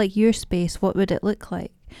felt like your space, what would it look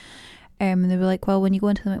like? And they were like, well, when you go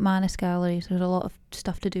into the McManus galleries, there's a lot of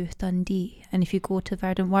stuff to do with Dundee, and if you go to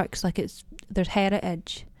Verdant Works, like, there's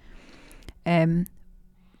heritage.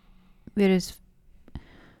 Whereas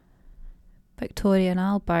Victoria and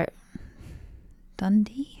Albert,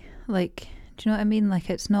 Dundee, like, do you know what I mean? Like,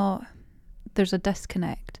 it's not, there's a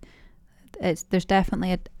disconnect. There's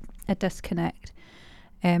definitely a disconnect.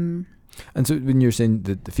 And so when you're saying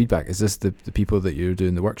the feedback, is this the people that you're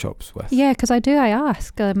doing the workshops with? Yeah, because I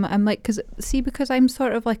ask. I'm like, because I'm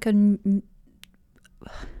sort of like how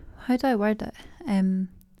do I word it?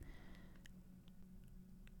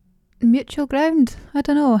 Mutual ground. I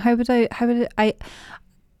don't know.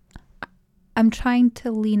 I'm trying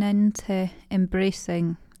to lean into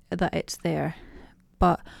embracing that it's there,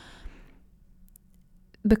 but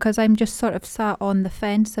because I'm just sort of sat on the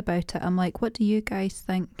fence about it, I'm like, what do you guys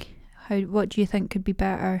think? What do you think could be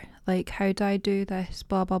better? Like, how do I do this?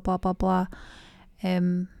 Blah blah blah blah blah.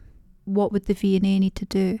 What would the V&A need to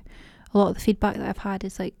do? A lot of the feedback that I've had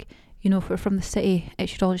is like, you know, from the city, it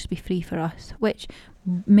should all just be free for us, which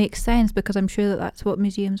makes sense, because I'm sure that that's what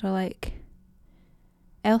museums are like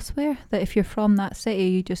elsewhere, that if you're from that city,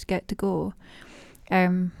 you just get to go.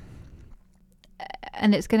 And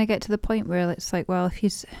it's going to get to the point where it's like, well, do you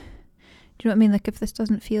know what I mean? Like, if this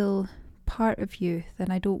doesn't feel part of you, then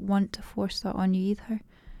I don't want to force that on you either.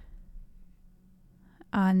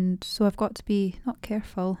 And so I've got to be not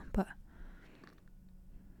careful, but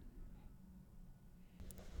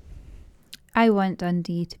I want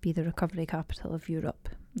Dundee to be the recovery capital of Europe.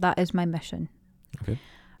 That is my mission. Okay.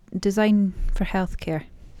 Design for healthcare.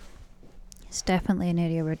 It's definitely an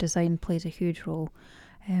area where design plays a huge role.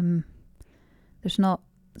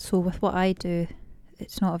 So with what I do,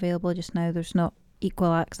 it's not available just now. There's not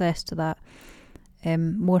equal access to that.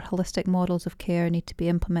 More holistic models of care need to be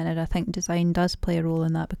implemented. I think design does play a role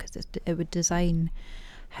in that, because it would design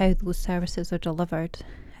how those services are delivered.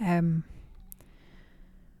 And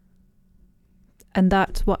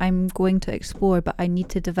that's what I'm going to explore, but I need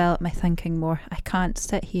to develop my thinking more. I can't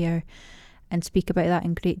sit here and speak about that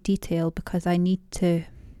in great detail, because I need to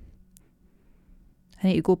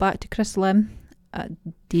go back to Chris Lim at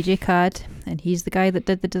DJ CAD, and he's the guy that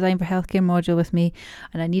did the Design for Healthcare module with me,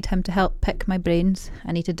 and I need him to help pick my brains.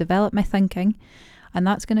 I need to develop my thinking, and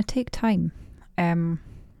that's going to take time.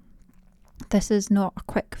 This is not a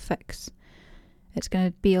quick fix. It's going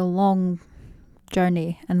to be a long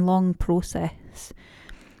journey and long process.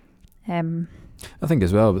 I think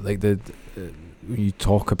as well, but like when you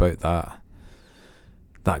talk about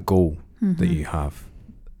that goal that you have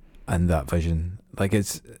and that vision, like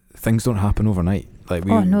things don't happen overnight. Like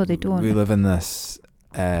no, they don't. We live in this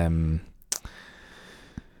at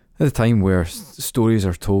a time where stories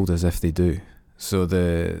are told as if they do. So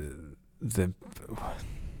the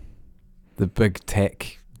big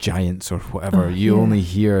tech giants or whatever, you only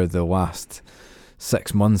hear the last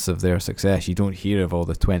 6 months of their success. You don't hear of all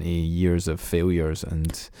the 20 years of failures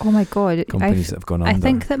and oh my god, companies that have gone under. I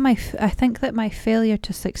think that my failure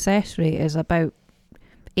to success rate is about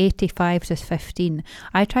 85 to 15.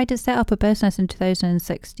 I tried to set up a business in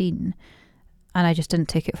 2016 and I just didn't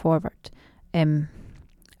take it forward.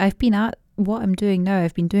 I've been at what I'm doing now,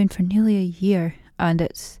 I've been doing for nearly a year, and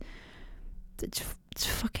it's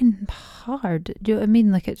fucking hard. Do you know what I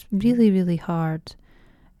mean? Like, it's really, really hard.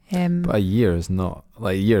 But a year is not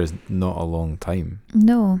a long time.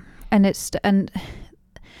 No, but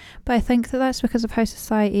I think that's because of how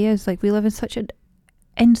society is. Like, we live in such an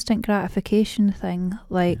instant gratification thing.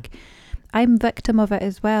 Like, I'm victim of it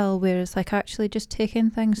as well, whereas like actually just taking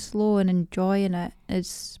things slow and enjoying it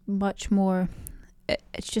is much more,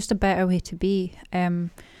 it's just a better way to be.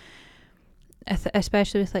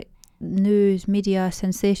 Especially with like news, media,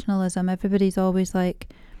 sensationalism, everybody's always like,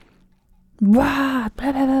 wah,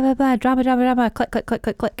 blah, blah, blah, blah, blah, drama, click, click, click,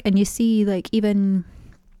 click, click. And you see, like, even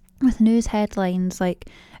with news headlines, like,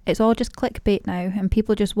 it's all just clickbait now, and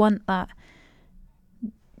people just want that.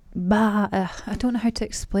 I don't know how to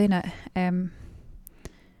explain it.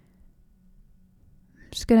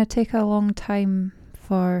 It's going to take a long time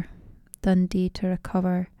for Dundee to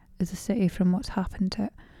recover as a city from what's happened to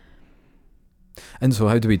it. And so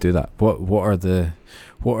how do we do that? What are the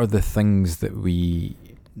things that we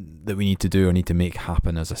need to do or need to make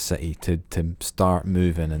happen as a city to start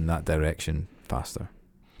moving in that direction faster?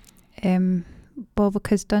 Well,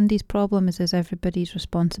 because Dundee's problem is everybody's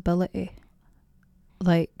responsibility.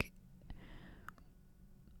 Like,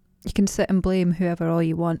 you can sit and blame whoever all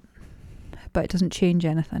you want, but it doesn't change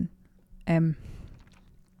anything.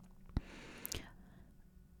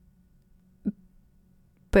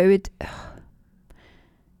 But it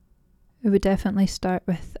would definitely start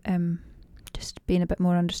with just being a bit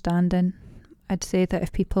more understanding. I'd say that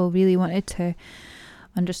if people really wanted to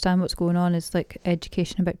understand what's going on, is like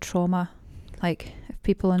education about trauma. Like, if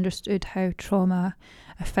people understood how trauma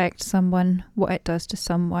affects someone, what it does to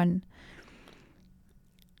someone.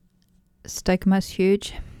 Stigma's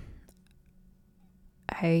huge.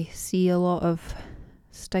 I see a lot of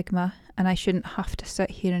stigma, and I shouldn't have to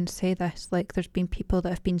sit here and say this. Like, there's been people that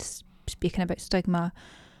have been speaking about stigma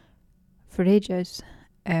for ages,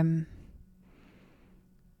 and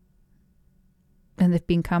they've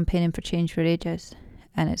been campaigning for change for ages,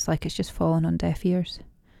 and it's like it's just fallen on deaf ears.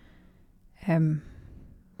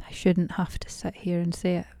 I shouldn't have to sit here and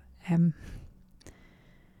say it,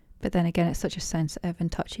 but then again, it's such a sensitive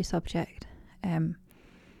and touchy subject.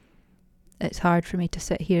 It's hard for me to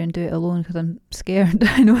sit here and do it alone because I'm scared.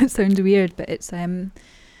 I know it sounds weird, but it's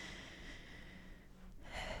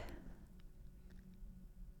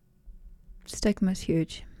stigma's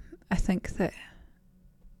huge. I think that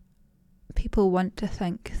people want to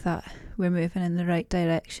think that we're moving in the right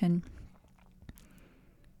direction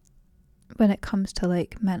when it comes to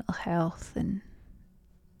like mental health and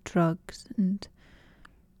drugs and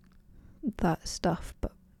that stuff,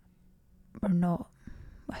 but we're not.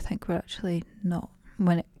 I think we're actually not.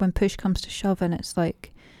 When push comes to shove and it's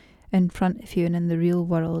like in front of you and in the real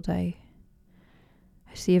world, I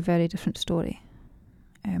see a very different story.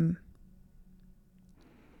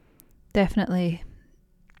 Definitely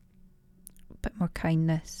a bit more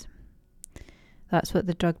kindness. That's what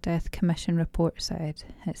the Drug Death Commission report said.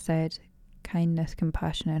 It said kindness,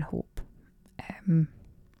 compassion and hope. I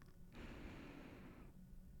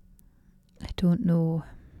don't know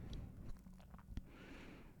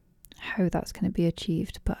how that's going to be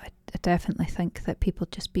achieved, but I definitely think that people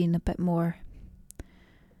just being a bit more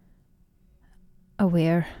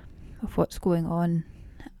aware of what's going on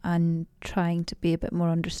and trying to be a bit more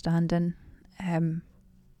understanding. When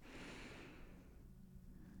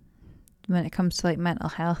it comes to like mental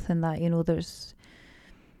health and that, you know, it's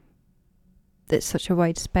such a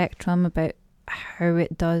wide spectrum about how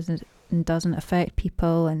it does and doesn't affect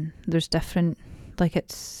people, and there's different, like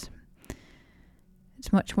it's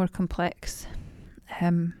much more complex.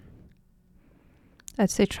 I'd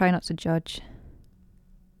say try not to judge.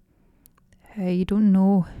 You don't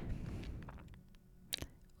know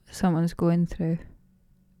what someone's going through,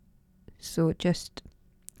 so just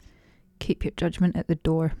keep your judgment at the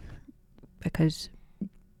door, because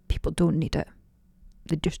people don't need it.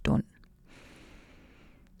 They just don't.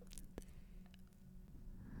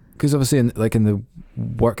 Because obviously, in the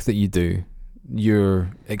work that you do,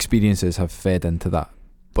 your experiences have fed into that,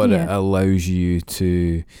 but it allows you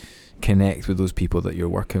to connect with those people that you're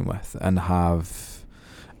working with and have,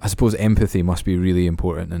 I suppose, empathy must be really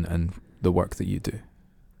important in the work that you do.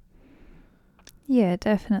 Yeah,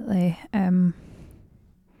 definitely. And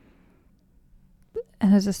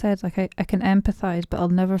as I said, like I can empathise, but I'll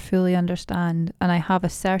never fully understand. And I have a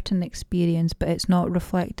certain experience, but it's not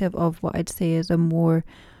reflective of what I'd say is a more...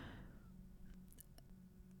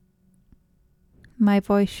 My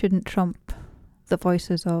voice shouldn't trump the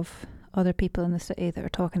voices of other people in the city that are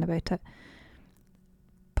talking about it.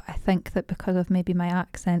 But I think that because of maybe my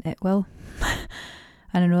accent, it will.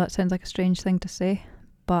 And I know that sounds like a strange thing to say,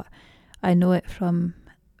 but I know it from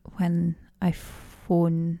when I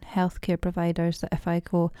phone healthcare providers that if I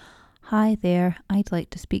go, "Hi there, I'd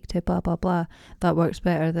like to speak to blah blah blah," that works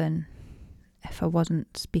better than if I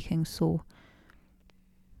wasn't speaking so,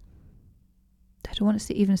 I don't want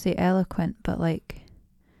to even say eloquent, but like,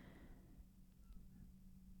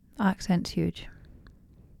 accent's huge.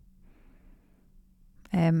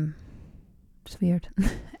 It's weird.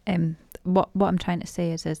 What I'm trying to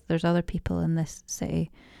say is there's other people in this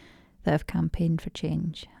city that have campaigned for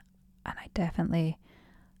change, and I'm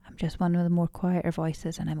just one of the more quieter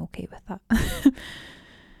voices, and I'm okay with that.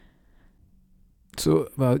 So,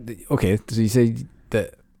 well, okay, so you say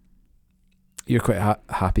that you're quite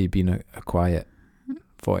happy being a quiet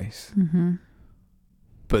voice. Mm-hmm.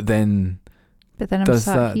 But then I'm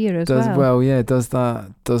sat here as well. Well, yeah, does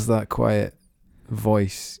that quiet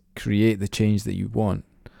voice create the change that you want?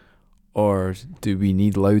 Or do we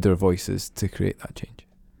need louder voices to create that change?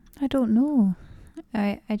 I don't know.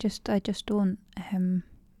 I just don't.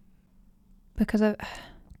 Because I've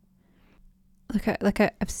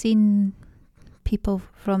seen people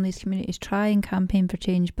from these communities try and campaign for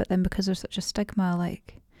change, but then because there's such a stigma,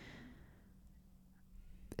 like,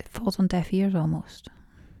 it falls on deaf ears almost.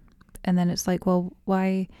 And then it's like, well,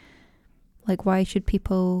 why should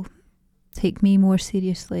people take me more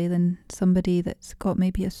seriously than somebody that's got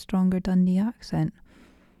maybe a stronger Dundee accent?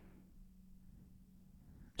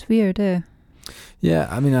 It's weird, eh? Yeah,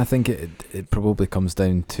 I mean, I think it probably comes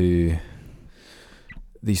down to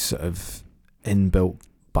these sort of inbuilt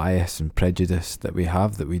bias and prejudice that we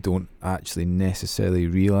have that we don't actually necessarily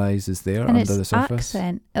realise is there and under the surface.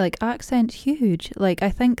 Accent's huge. Like, I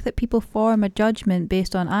think that people form a judgment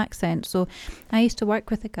based on accent. So I used to work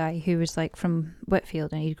with a guy who was like from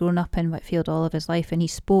Whitfield, and he'd grown up in Whitfield all of his life, and he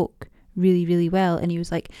spoke really, really well. And he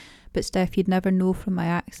was like, "But Steph, you'd never know from my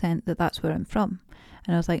accent that that's where I'm from."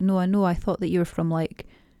 And I was like, "No, I know. I thought that you were from like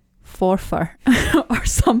Forfar or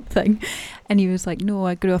something." And he was like, "No,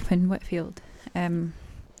 I grew up in Whitfield."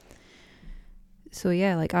 So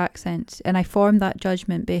yeah, like accents. And I formed that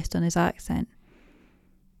judgment based on his accent.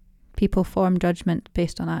 People form judgment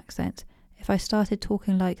based on accents. If I started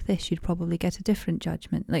talking like this, you'd probably get a different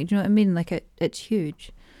judgment. Like, do you know what I mean? Like, it's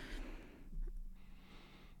huge.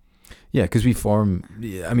 Yeah, because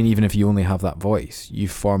even if you only have that voice, you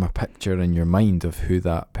form a picture in your mind of who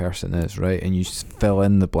that person is, right? And you just fill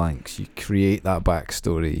in the blanks. You create that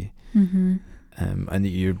backstory. Mm-hmm. And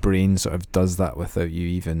your brain sort of does that without you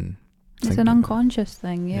even... It's an unconscious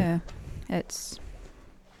thing, yeah.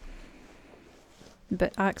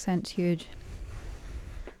 But accent's huge.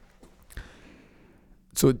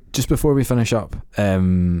 So just before we finish up,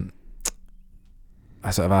 I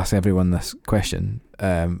sort of ask everyone this question,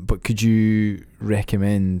 but could you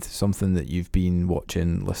recommend something that you've been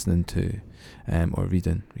watching, listening to, or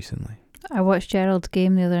reading recently? I watched Gerald's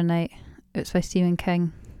Game the other night. It's by Stephen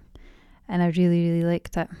King, and I really, really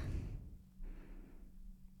liked it.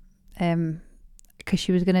 Because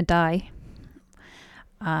she was going to die,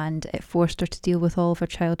 and it forced her to deal with all of her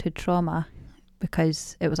childhood trauma,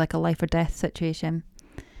 because it was like a life or death situation.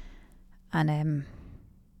 And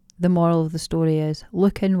the moral of the story is,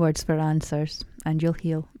 look inwards for answers and you'll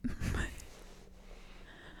heal.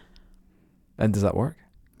 And does that work?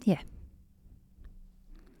 Yeah.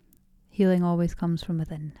 Healing always comes from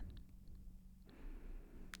within.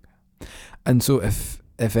 And so if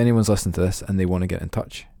anyone's listening to this and they want to get in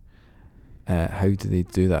touch, how do they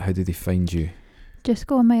do that? How do they find you? Just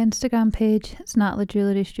go on my Instagram page. It's Natalie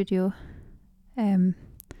Jewellery Studio.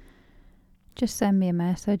 Just send me a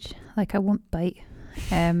message. Like, I won't bite.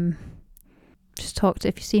 Just talk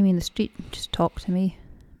if you see me in the street, just talk to me.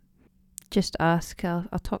 Just ask. I'll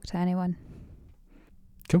talk to anyone.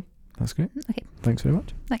 Cool. That's great. Okay. Thanks very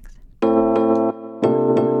much. Thanks.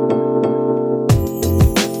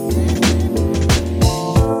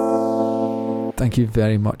 Thank you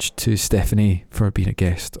very much to Stephanie for being a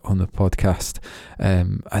guest on the podcast,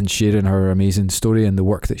 and sharing her amazing story and the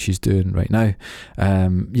work that she's doing right now.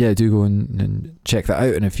 Do go and check that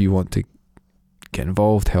out. And if you want to get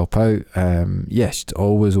involved, help out, she's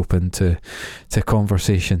always open to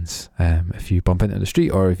conversations. If you bump into the street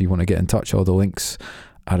or if you want to get in touch, all the links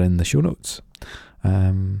are in the show notes.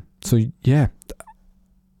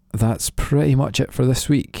 That's pretty much it for this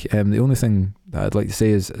week. The only thing that I'd like to say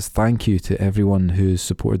is thank you to everyone who's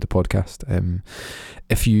supported the podcast.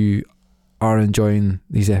 If you are enjoying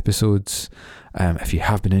these episodes, if you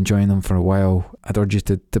have been enjoying them for a while, I'd urge you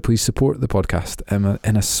to please support the podcast.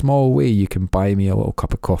 In a small way, you can buy me a little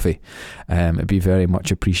cup of coffee. It'd be very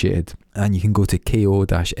much appreciated. And you can go to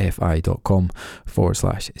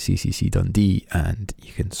ko-fi.com/CCC Dundee and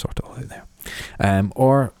you can sort it all out there.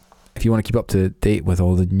 Or if you want to keep up to date with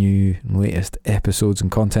all the new and latest episodes and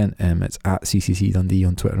content, it's at CCC Dundee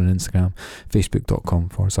on Twitter and Instagram,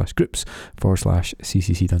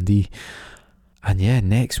 facebook.com/groups/CCC Dundee. And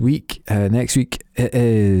next week it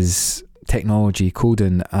is technology,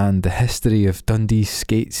 coding, and the history of Dundee's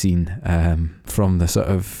skate scene, from the sort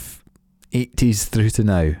of 80s through to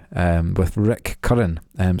now, with Rick Curran,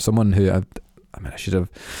 someone who I should have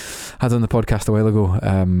had on the podcast a while ago.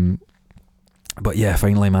 But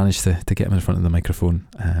finally managed to get him in front of the microphone,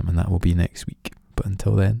 and that will be next week. But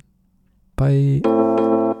until then, bye.